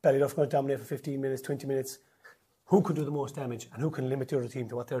 Ballyduff going to dominate for 15 minutes, 20 minutes. Who can do the most damage and who can limit the other team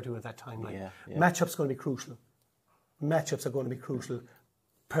to what they're doing at that time? Matchups are going to be crucial. Matchups are going to be crucial.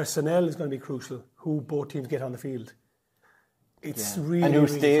 Personnel is going to be crucial. Who both teams get on the field. It's really, and who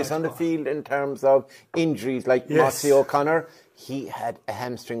really stays on the field in terms of injuries, like Mossy O'Connor. He had a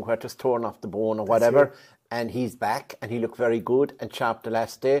hamstring where it was torn off the bone or whatever, and he's back and he looked very good and sharp the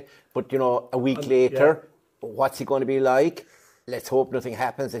last day. But a week later, what's he going to be like? Let's hope nothing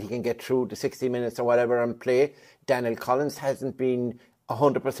happens, that he can get through the 60 minutes or whatever and play. Daniel Collins hasn't been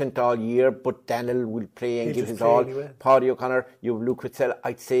 100% all year, but Daniel will play and give his all. Anyway. Paddy O'Connor, you have Luke Whitzel,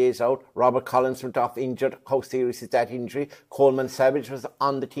 I'd say, is out. Robert Collins went off injured. How serious is that injury? Coleman Savage was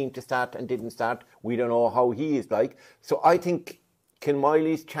on the team to start and didn't start. We don't know how he is like. So I think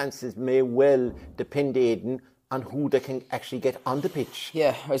Kilmowley's chances may well depend, Aidan, on who they can actually get on the pitch.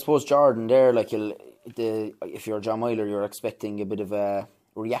 Yeah, I suppose Jordan there, if you're John Myler, you're expecting a bit of a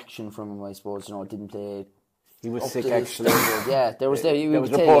reaction from him, I suppose. Didn't play He was sick, actually. Yeah, there was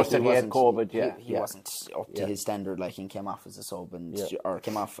reports that he had COVID. He wasn't up to his standard. Like, he came off as a sub or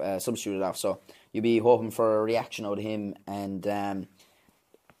came off substituted off. So you'd be hoping for a reaction out of him. And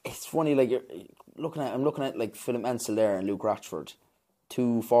it's funny, like I'm looking at like Philip Mansell there and Luke Rochford,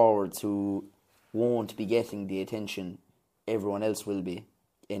 two forwards who won't be getting the attention everyone else will be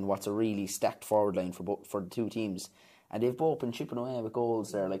in what's a really stacked forward line for the two teams. And they've both been chipping away with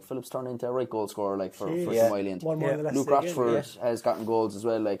goals there. Like, Phillips turned into a right goal scorer, like, for Kilmowley. Luke Rochford has gotten goals as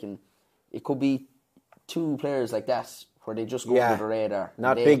well. Like, and it could be two players like that where they just go under the radar.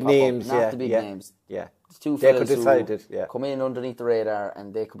 Not big names. Not the big names. Yeah. It's two fellas who come in underneath the radar,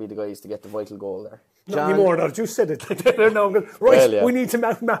 and they could be the guys to get the vital goal there. Not anymore, no, you said it. We need to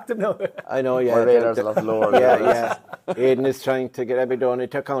map them now. I know, Our radar's a lot lower. Aidan is trying to get Abbeydorney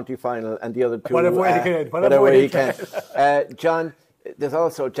to county final, and the other two... Whatever he can. John, there's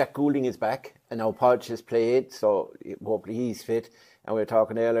also Jack Goulding is back, and now Podge has played, so hopefully he's fit. And we were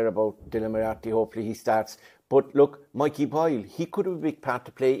talking earlier about Dylan Moriarty, hopefully he starts. But look, Mikey Boyle, he could have a big part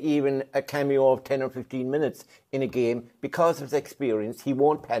to play, even a cameo of 10 or 15 minutes in a game because of his experience. He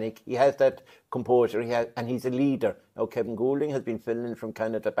won't panic. He has that composure, and he's a leader. Now, Kevin Goulding has been filling in from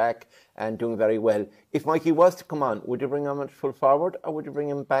Canada back and doing very well. If Mikey was to come on, would you bring him at full forward or would you bring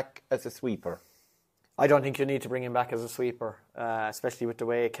him back as a sweeper? I don't think you need to bring him back as a sweeper, especially with the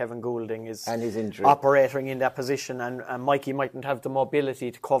way Kevin Goulding is and his injury operating in that position, and Mikey mightn't have the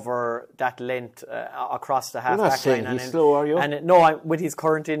mobility to cover that length across the half-back line. He's slow, are you? With his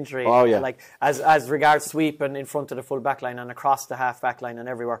current injury, like as regards sweeping in front of the full back line and across the half-back line and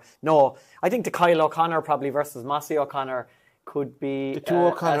everywhere. No, I think the Kyle O'Connor probably versus Mossy O'Connor could be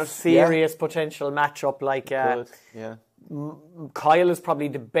a serious potential matchup. Like Kyle is probably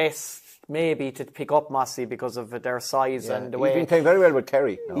the best maybe to pick up Mossy because of their size and the way he's been playing very well with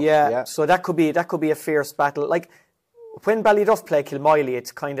Kerry. So that could be a fierce battle. Like when Ballyduff play Kilmowley,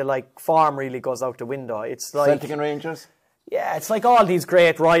 it's kind of like form really goes out the window. It's like Celtic and Rangers. Yeah, it's like all these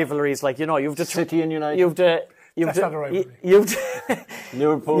great rivalries. Like, you know, you've the City and United.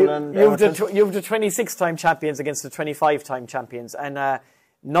 Liverpool and you've the 26-time champions against the 25-time champions, and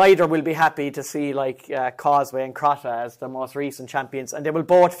neither will be happy to see like Causeway and Crotta as the most recent champions, and they will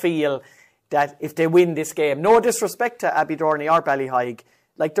both feel that if they win this game, no disrespect to Abbeydorney or Ballyheigue,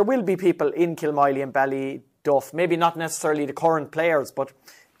 like there will be people in Kilmowley and Ballyduff, maybe not necessarily the current players, but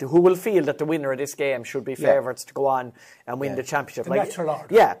who will feel that the winner of this game should be favourites to go on and win the championship. The natural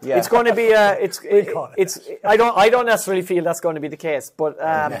order. It's going to be I don't necessarily feel that's going to be the case, but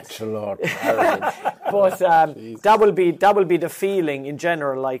natural order. But that will be the feeling in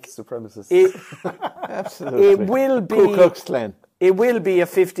general. Like supremacists. Absolutely. It will be Ku Klux Klan. It will be a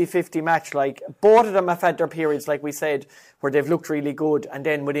 50-50 match. Like both of them have had their periods, like we said, where they've looked really good, and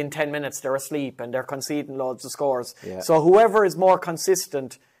then within 10 minutes they're asleep and they're conceding loads of scores. So whoever is more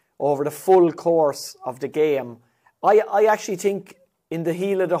consistent over the full course of the game, I actually think in the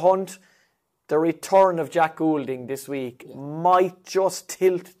heel of the hunt, the return of Jack Goulding this week might just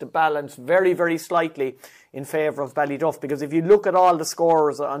tilt the balance very, very slightly in favour of Ballyduff, because if you look at all the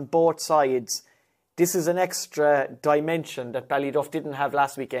scores on both sides, this is an extra dimension that Ballyduff didn't have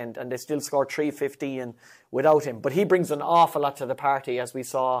last weekend, and they still scored 315 without him. But he brings an awful lot to the party, as we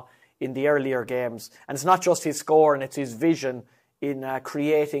saw in the earlier games. And it's not just his score, and it's his vision in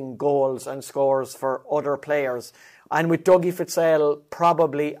creating goals and scores for other players. And with Dougie Fitzgerald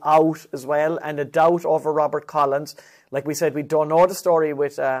probably out as well, and a doubt over Robert Collins. Like we said, we don't know the story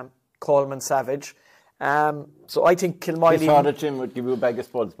with Coleman Savage. So I think Kilmowley... He thought that Jim would give you a bag of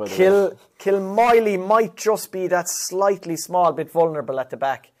spuds, by the way. Kilmowley might just be that slightly small bit vulnerable at the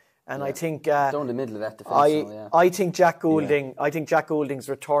back. And I think... down the middle of that defence. I think Jack Goulding... I think Jack Goulding's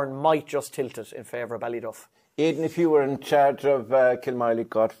return might just tilt it in favour of Ballyduff. Aidan, if you were in charge of Kilmowley,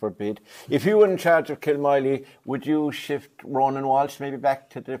 God forbid, if you were in charge of Kilmowley, would you shift Ronan Walsh maybe back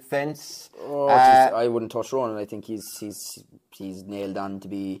to defence? I wouldn't touch Ronan. I think he's nailed on to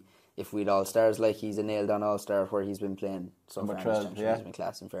be... If we'd all-stars, like he's a nailed-on all-star where he's been playing so far. He's been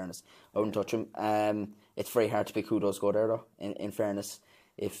class, in fairness. I wouldn't touch him. It's very hard to pick who does go there, though, in fairness,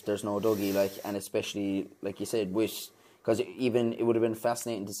 if there's no Dougie, like, and especially, like you said, because even it would have been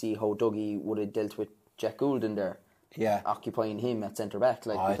fascinating to see how Dougie would have dealt with Jack Goulding there. Occupying him at centre-back.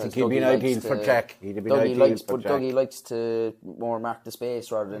 Like, I think he'd be ideal for Jack. Dougie likes to more mark the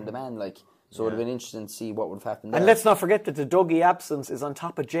space rather than the man, like... So it would have been interesting to see what would have happened there. And let's not forget that the Dougie absence is on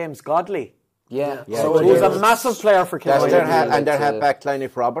top of James Godley. So who's a massive player for Kilmowley. And their half-back line,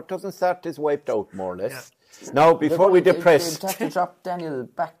 if Robert doesn't start, is wiped out, more or less. Now, before we depress... They'd have to drop Daniel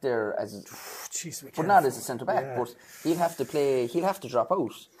back there but not as a centre-back, but he'll have to play, he'll have to drop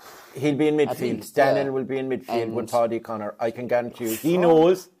out. He'll be in midfield. Daniel will be in midfield with Paddy Connor. I can guarantee you. He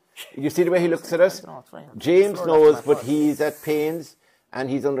knows. You see the way he looks at us? James knows, but he's at pains and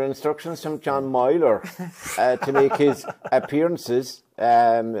he's under instructions from John Moyler to make his appearances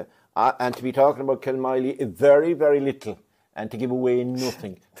and to be talking about Kilmowley very, very little and to give away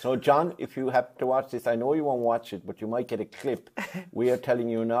nothing. So, John, if you have to watch this, I know you won't watch it, but you might get a clip. We are telling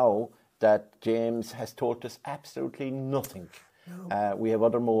you now that James has told us absolutely nothing. We have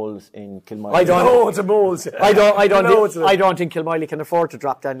other moles in Kilmowley. I don't know it's a moles. I don't think Kilmowley can afford to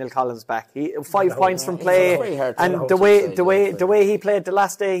drop Daniel Collins back. 5 points from play, and the way he played the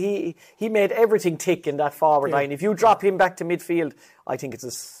last day, he made everything tick in that forward line. If you drop him back to midfield, I think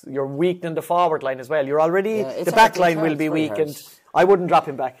you're weakening the forward line as well. You're already the back line will be weakened. I wouldn't drop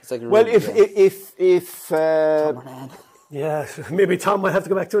him back. Well, if yeah, maybe Tom might have to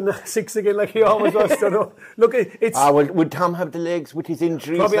go back to 6 again like he always was. Don't know. Look, it's... would Tom have the legs with his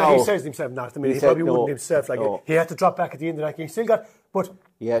injuries probably now? He says himself not. I mean, he probably wouldn't himself. He had to drop back at the end of that game. He still got... But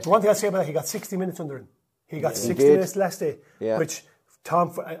the one thing I'll say about that, he got 60 minutes under him. He got 60 minutes last day, which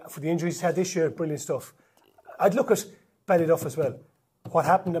Tom, for the injuries he's had this year, brilliant stuff. I'd look at Ballyduff as well. What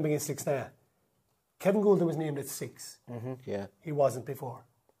happened them against Lixnaw? Kevin Goulden was named at 6. Mm-hmm. Yeah. He wasn't before.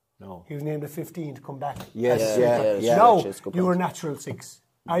 No. He was named at 15 to come back. Yes, Now, you're a natural 6.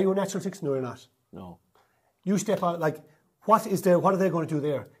 Are you a natural 6? No, you're not. No. You step out, what are they going to do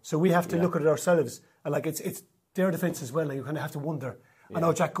there? So we have to look at it ourselves. And it's their defence as well. You kind of have to wonder. I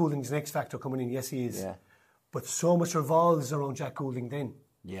know Jack Goulding's an X factor coming in. Yes, he is. Yeah. But so much revolves around Jack Goulding then.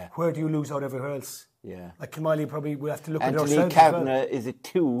 Yeah. Where do you lose out everywhere else? Yeah. Like Kilmowley probably will have to look at it ourselves. Anthony Kavanagh is a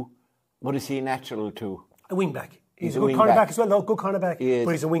 2. What is he a natural 2? A wing back. He's a good cornerback as well, though. Good cornerback,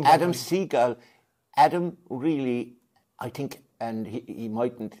 but he's a wing back. Adam Seagal, Adam really, I think, and he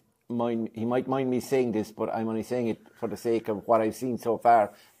might mind me saying this, but I'm only saying it for the sake of what I've seen so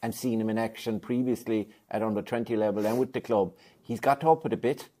far and seen him in action previously at under 20 level and with the club. He's got up it a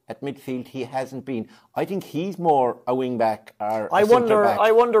bit at midfield. He hasn't been. I think he's more a wing back or a centre back.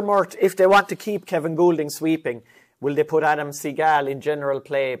 I wonder, Mort, if they want to keep Kevin Goulding sweeping, will they put Adam Seagal in general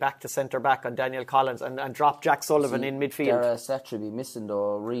play back to centre-back on Daniel Collins and drop Jack Sullivan in midfield? Their Satcher be missing,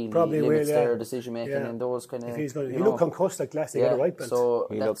 though, really probably limits their decision-making and those kind of... He looked concussed like last year, right belt. So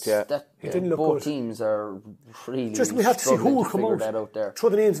he didn't look both good. Teams are really just we have to see who will come out there. Throw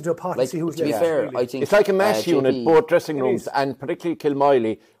the names into a pot and see who's to be fair, I think... It's like a mash unit, both dressing rooms, and particularly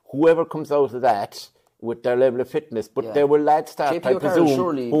Kilmowley, whoever comes out of that with their level of fitness, but there will lads start, I presume,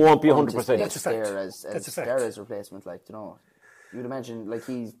 who won't be 100%. That's a fact. As Dara's replacement, you'd imagine,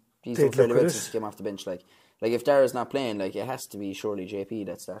 he's done fairly well since he came off the bench. If Dara's not playing, it has to be surely JP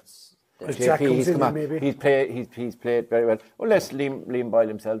that starts. JP, he's come on. Maybe. He's played very well. Unless Liam Boyle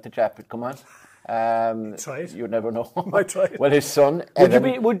himself, the chap would come on. Try it. You never know. Might try it. Well, his son.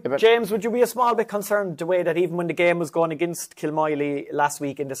 James, would you be a small bit concerned the way that even when the game was going against Kilmowley last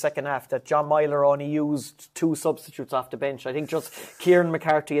week in the second half, that John Moyler only used 2 substitutes off the bench? I think just Kieran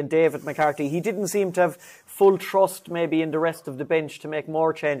McCarthy and David McCarthy. He didn't seem to have full trust maybe in the rest of the bench to make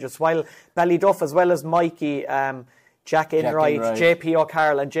more changes. While Ballyduff, as well as Mikey, Jack Enright, JP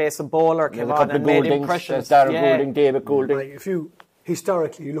O'Carroll and Jason Bowler came on and made impressions. Darren Goulding, David Goulding. If you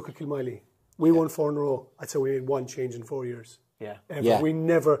historically you look at Kilmowley, we won 4 in a row. I'd say we made 1 change in 4 years. We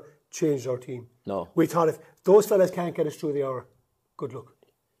never changed our team. No. We thought if those fellas can't get us through the hour, good luck.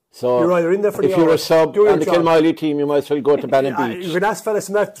 So you're either in there for the hour. If you're a sub on the Kilmowley team, you might as well go to Bannon Beach. You can ask fellas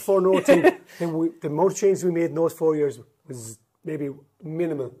from that 4 in a row team. The amount of changes we made in those 4 years was maybe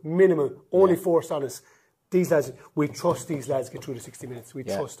minimal. Only forced on us. These lads, we trust these lads get through the 60 minutes. We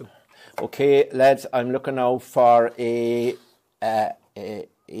trust them. Okay, lads, I'm looking now for a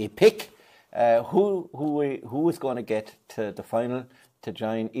pick. Who is going to get to the final to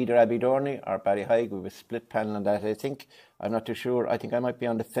join either Abbeydorney or Ballyheigue? We have a split panel on that, I think. I'm not too sure. I think I might be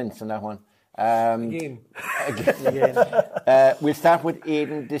on the fence on that one. Again. We'll start with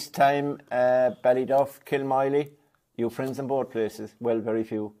Aidan this time. Ballyduff, Kilmowley. You friends in both places? Well, very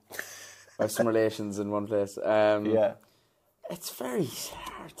few. I have some relations in one place. It's very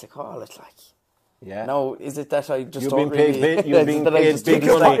hard to call it, Yeah. No, is it that I just you've don't been paid big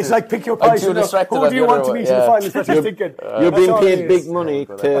money. It's like pick your poison. Who do you want to meet in the final? That's what you're thinking. You're being paid big money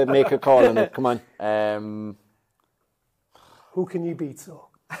to make a call on it. Come on. Who can you beat? So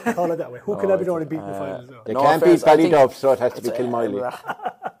call it that way. Who can Abbeydorney beat in the final? So? They can't beat Ballyduff, so it has to be Kilmowley.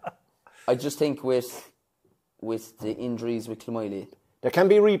 I just think with the injuries with Kilmowley, there can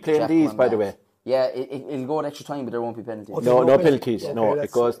be replay in these, by the way. Yeah, it'll go an extra time, but there won't be penalties. Okay, No penalties. Okay, No,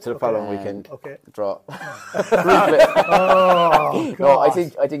 it goes to the following weekend. Okay. Draw. Oh, No, I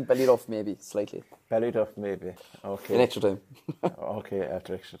think Ballyduff maybe slightly. Ballyduff maybe. Okay. An extra time. Okay,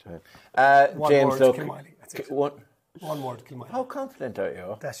 after extra time. One James, word, look. Kilmowley. That's it. One, One word, Kilmowley. how confident are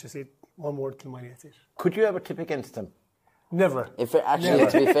you? That's just it. One word, Kilmowley. That's it. Could you ever tip against them? Never. Actually,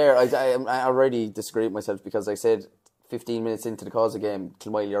 to be fair, I already disagree with myself because I said 15 minutes into the Causeway game,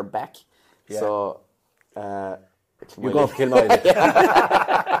 Kilmowley are back. Yeah. So, You're going for Kilmowley.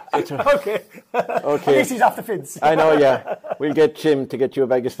 Okay. At least he's off the fence. I know, yeah. We'll get Jim to get you a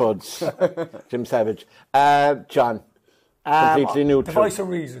bag of spuds. Jim Savage. John, completely neutral. The voice of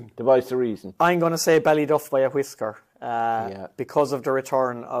reason. The voice of reason. I'm going to say Ballyduff by a whisker. Yeah. Because of the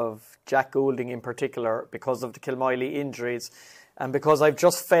return of Jack Goulding in particular, because of the Kilmowley injuries, and because I've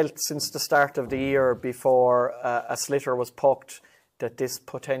just felt since the start of the year before a sliotar was pucked that this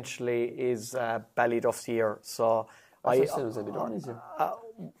potentially is Ballyduff's year. So I said it was Abbeydorney's year.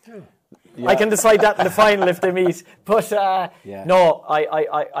 I can decide that in the final if they meet. But Yeah. no,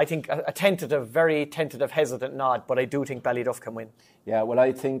 I think a tentative, very tentative, hesitant nod, but I do think Ballyduff can win. Yeah, well,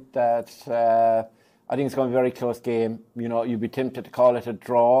 I think that I think it's going to be a very close game. You know, you'd be tempted to call it a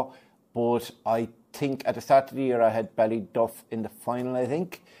draw, but I think at the start of the year I had Ballyduff in the final, I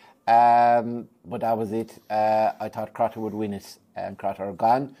think. But that was it. I thought Crotta would win it, and Crotta are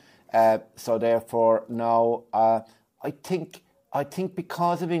gone. So therefore now I think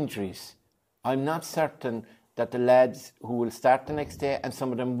because of injuries, I'm not certain that the lads who will start the next day and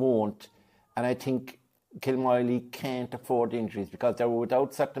some of them won't. And I think Kilmowley can't afford injuries because they were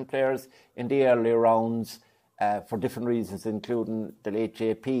without certain players in the early rounds for different reasons, including the late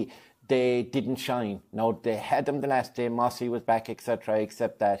JP. They didn't shine. Now, they had them the last day. Mossy was back, etc.,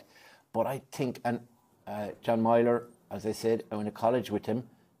 except that. But I think, and John Myler, as I said, I went to college with him.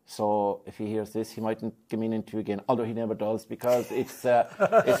 So if he hears this, he mightn't give me an interview again, although he never does, because it's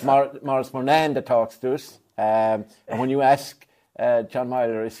Maurice Mournan that talks to us. And when you ask John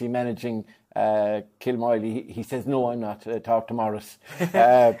Myler, is he managing Kilmowley, he says, no, I'm not. Talk to Maurice.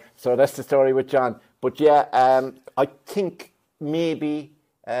 So that's the story with John. But yeah, I think maybe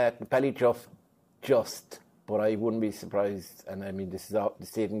Ballyduff just, but I wouldn't be surprised, and I mean this is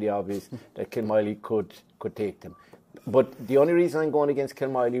stating the obvious, that Kilmowley could take them. But the only reason I'm going against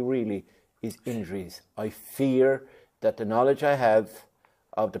Kilmowley really is injuries. I fear that the knowledge I have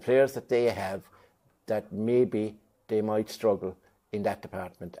of the players that they have, that maybe they might struggle in that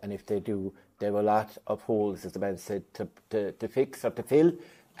department, and if they do, they have a lot of holes, as the man said, to fix or to fill,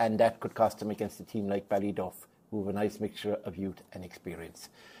 and that could cost them against a team like Ballyduff, who have a nice mixture of youth and experience.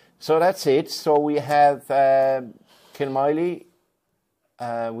 So that's it. So we have Kilmowley.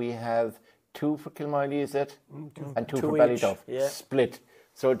 We have 2 for Kilmowley, is it? And 2 for Ballyduff. Yeah. Split.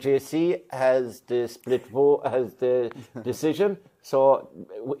 So JC has the split vote, has the decision. So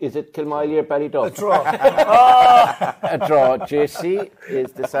is it Kilmowley or Ballyduff? A draw. A draw. JC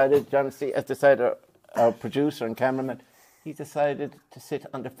is decided. John C has decided. Our producer and cameraman, he's decided to sit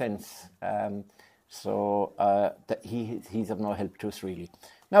on the fence. So that he's of no help to us really.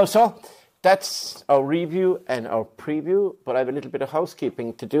 Now, so that's our review and our preview, but I have a little bit of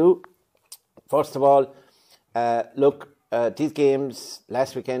housekeeping to do. First of all, look, these games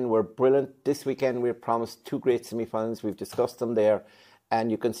last weekend were brilliant. This weekend we're promised 2 great semi-finals. We've discussed them there,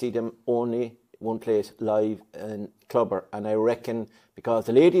 and you can see them only one place live in Clubber. And I reckon because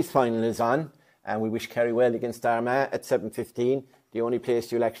the ladies' final is on, and we wish Kerry well against Armagh at 7:15, the only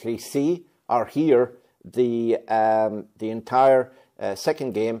place you'll actually see or hear the entire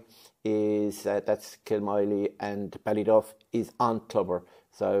second game is that's Kilmowley and Ballyduff is on Clubber.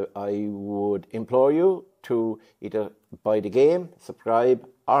 So I would implore you to either buy the game, subscribe,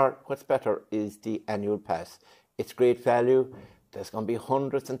 or what's better is the annual pass. It's great value. There's going to be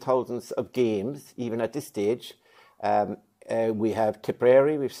hundreds and thousands of games, even at this stage. We have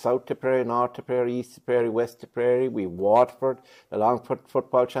Tipperary, we have South Tipperary, North Tipperary, East Tipperary, West Tipperary, we have Waterford. The Longford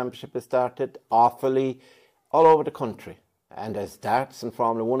Football Championship has started, Offaly, all over the country. And there's darts and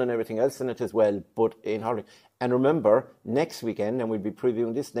Formula 1 and everything else in it as well, but in Hurling. And remember, next weekend, and we'll be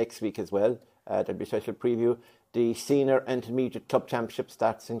previewing this next week as well, there'll be a special preview, the Senior Intermediate Club Championship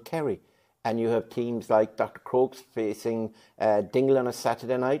starts in Kerry. And you have teams like Dr. Crokes facing Dingle on a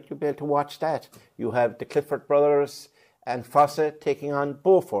Saturday night. You'll be able to watch that. You have the Clifford brothers and Fossa taking on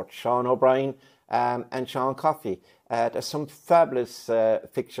Beaufort, Sean O'Brien and Sean Coffey. There's some fabulous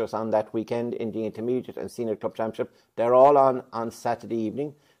fixtures on that weekend in the Intermediate and Senior Club Championship. They're all on Saturday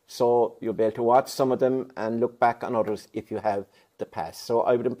evening, so you'll be able to watch some of them and look back on others if you have the pass. So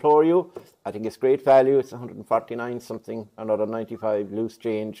I would implore you, I think it's great value. It's 149 something, another 95 loose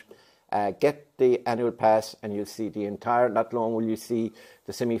change. Get the annual pass and you'll see the entire, not long will you see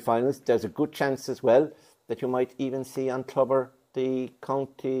the semi-finals. There's a good chance as well that you might even see on Clubber the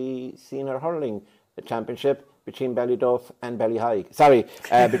County Senior Hurling Championship between Ballyduff and Ballyheigue. Sorry,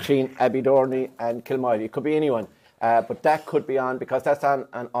 between Abbeydorney and Kilmowley. It could be anyone. But that could be on, because that's on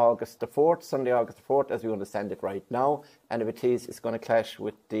August the 4th, Sunday, August the 4th, as we understand it right now. And if it is, it's going to clash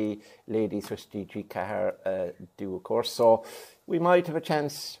with the ladies, which DG Cahar do, of course. So we might have a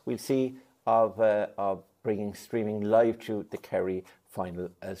chance, we'll see, of bringing streaming live to the Kerry final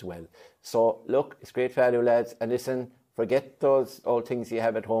as well. So look, it's great value, lads. And listen, forget those old things you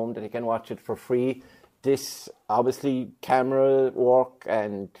have at home that you can watch it for free. This, obviously, camera work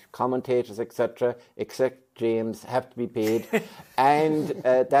and commentators, etc., except James, have to be paid. And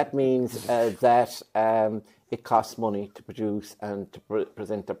that means that it costs money to produce and to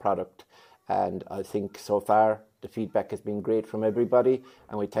present the product. And I think so far the feedback has been great from everybody.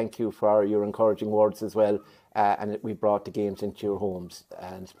 And we thank you for your encouraging words as well. And we brought the games into your homes,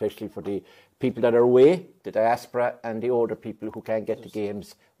 and especially for the people that are away, the diaspora, and the older people who can't get to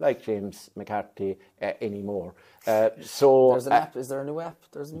games like James McCarthy anymore. So there's an app. Is there a new app?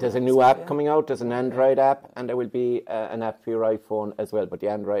 There's a new app coming out. There's an Android app, and there will be an app for your iPhone as well. But the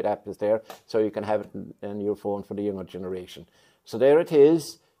Android app is there, so you can have it in your phone for the younger generation. So there it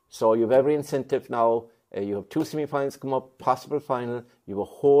is. So you have every incentive now. You have 2 semi-finals come up, possible final. You have a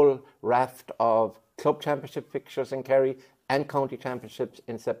whole raft of club championship fixtures in Kerry and county championships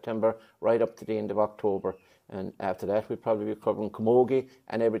in September, right up to the end of October. And after that, we'll probably be covering Camogie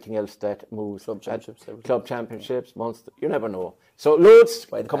and everything else that moves. Club championships, Munster, you never know. So loads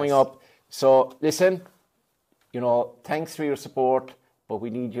coming up. So listen, thanks for your support, but we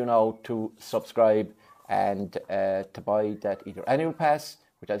need you now to subscribe and to buy that either annual pass,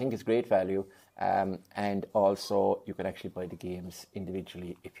 which I think is great value, and also you can actually buy the games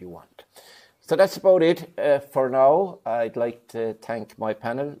individually if you want. So that's about it for now. I'd like to thank my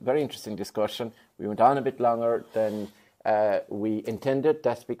panel. Very interesting discussion. We went on a bit longer than we intended.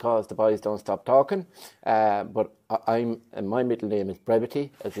 That's because the boys don't stop talking. But my middle name is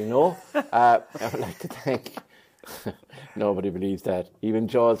Brevity, as you know. I would like to thank... Nobody believes that. Even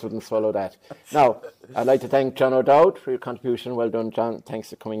Jaws wouldn't swallow that. Now, I'd like to thank John O'Dowd for your contribution. Well done, John. Thanks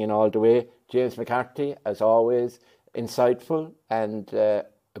for coming in all the way. James McCarthy, as always, insightful and...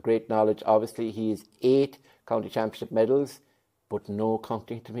 a great knowledge. Obviously, he has 8 county championship medals, but no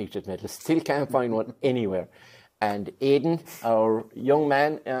county intermediate medals. Still can't find one anywhere. And Aidan, our young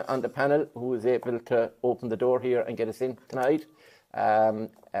man on the panel, who was able to open the door here and get us in tonight,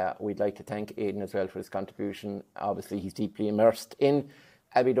 we'd like to thank Aidan as well for his contribution. Obviously, he's deeply immersed in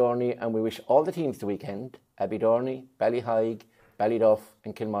Abbeydorney, and we wish all the teams the weekend, Abbeydorney, Ballyheigue, Ballyduff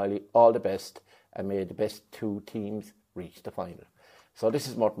and Kilmowley, all the best, and may the best 2 teams reach the final. So this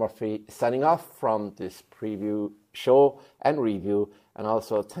is Mort Murphy signing off from this preview show and review, and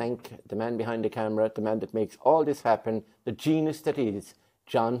also thank the man behind the camera, the man that makes all this happen, the genius that is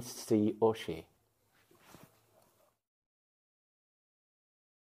John C. O'Shea.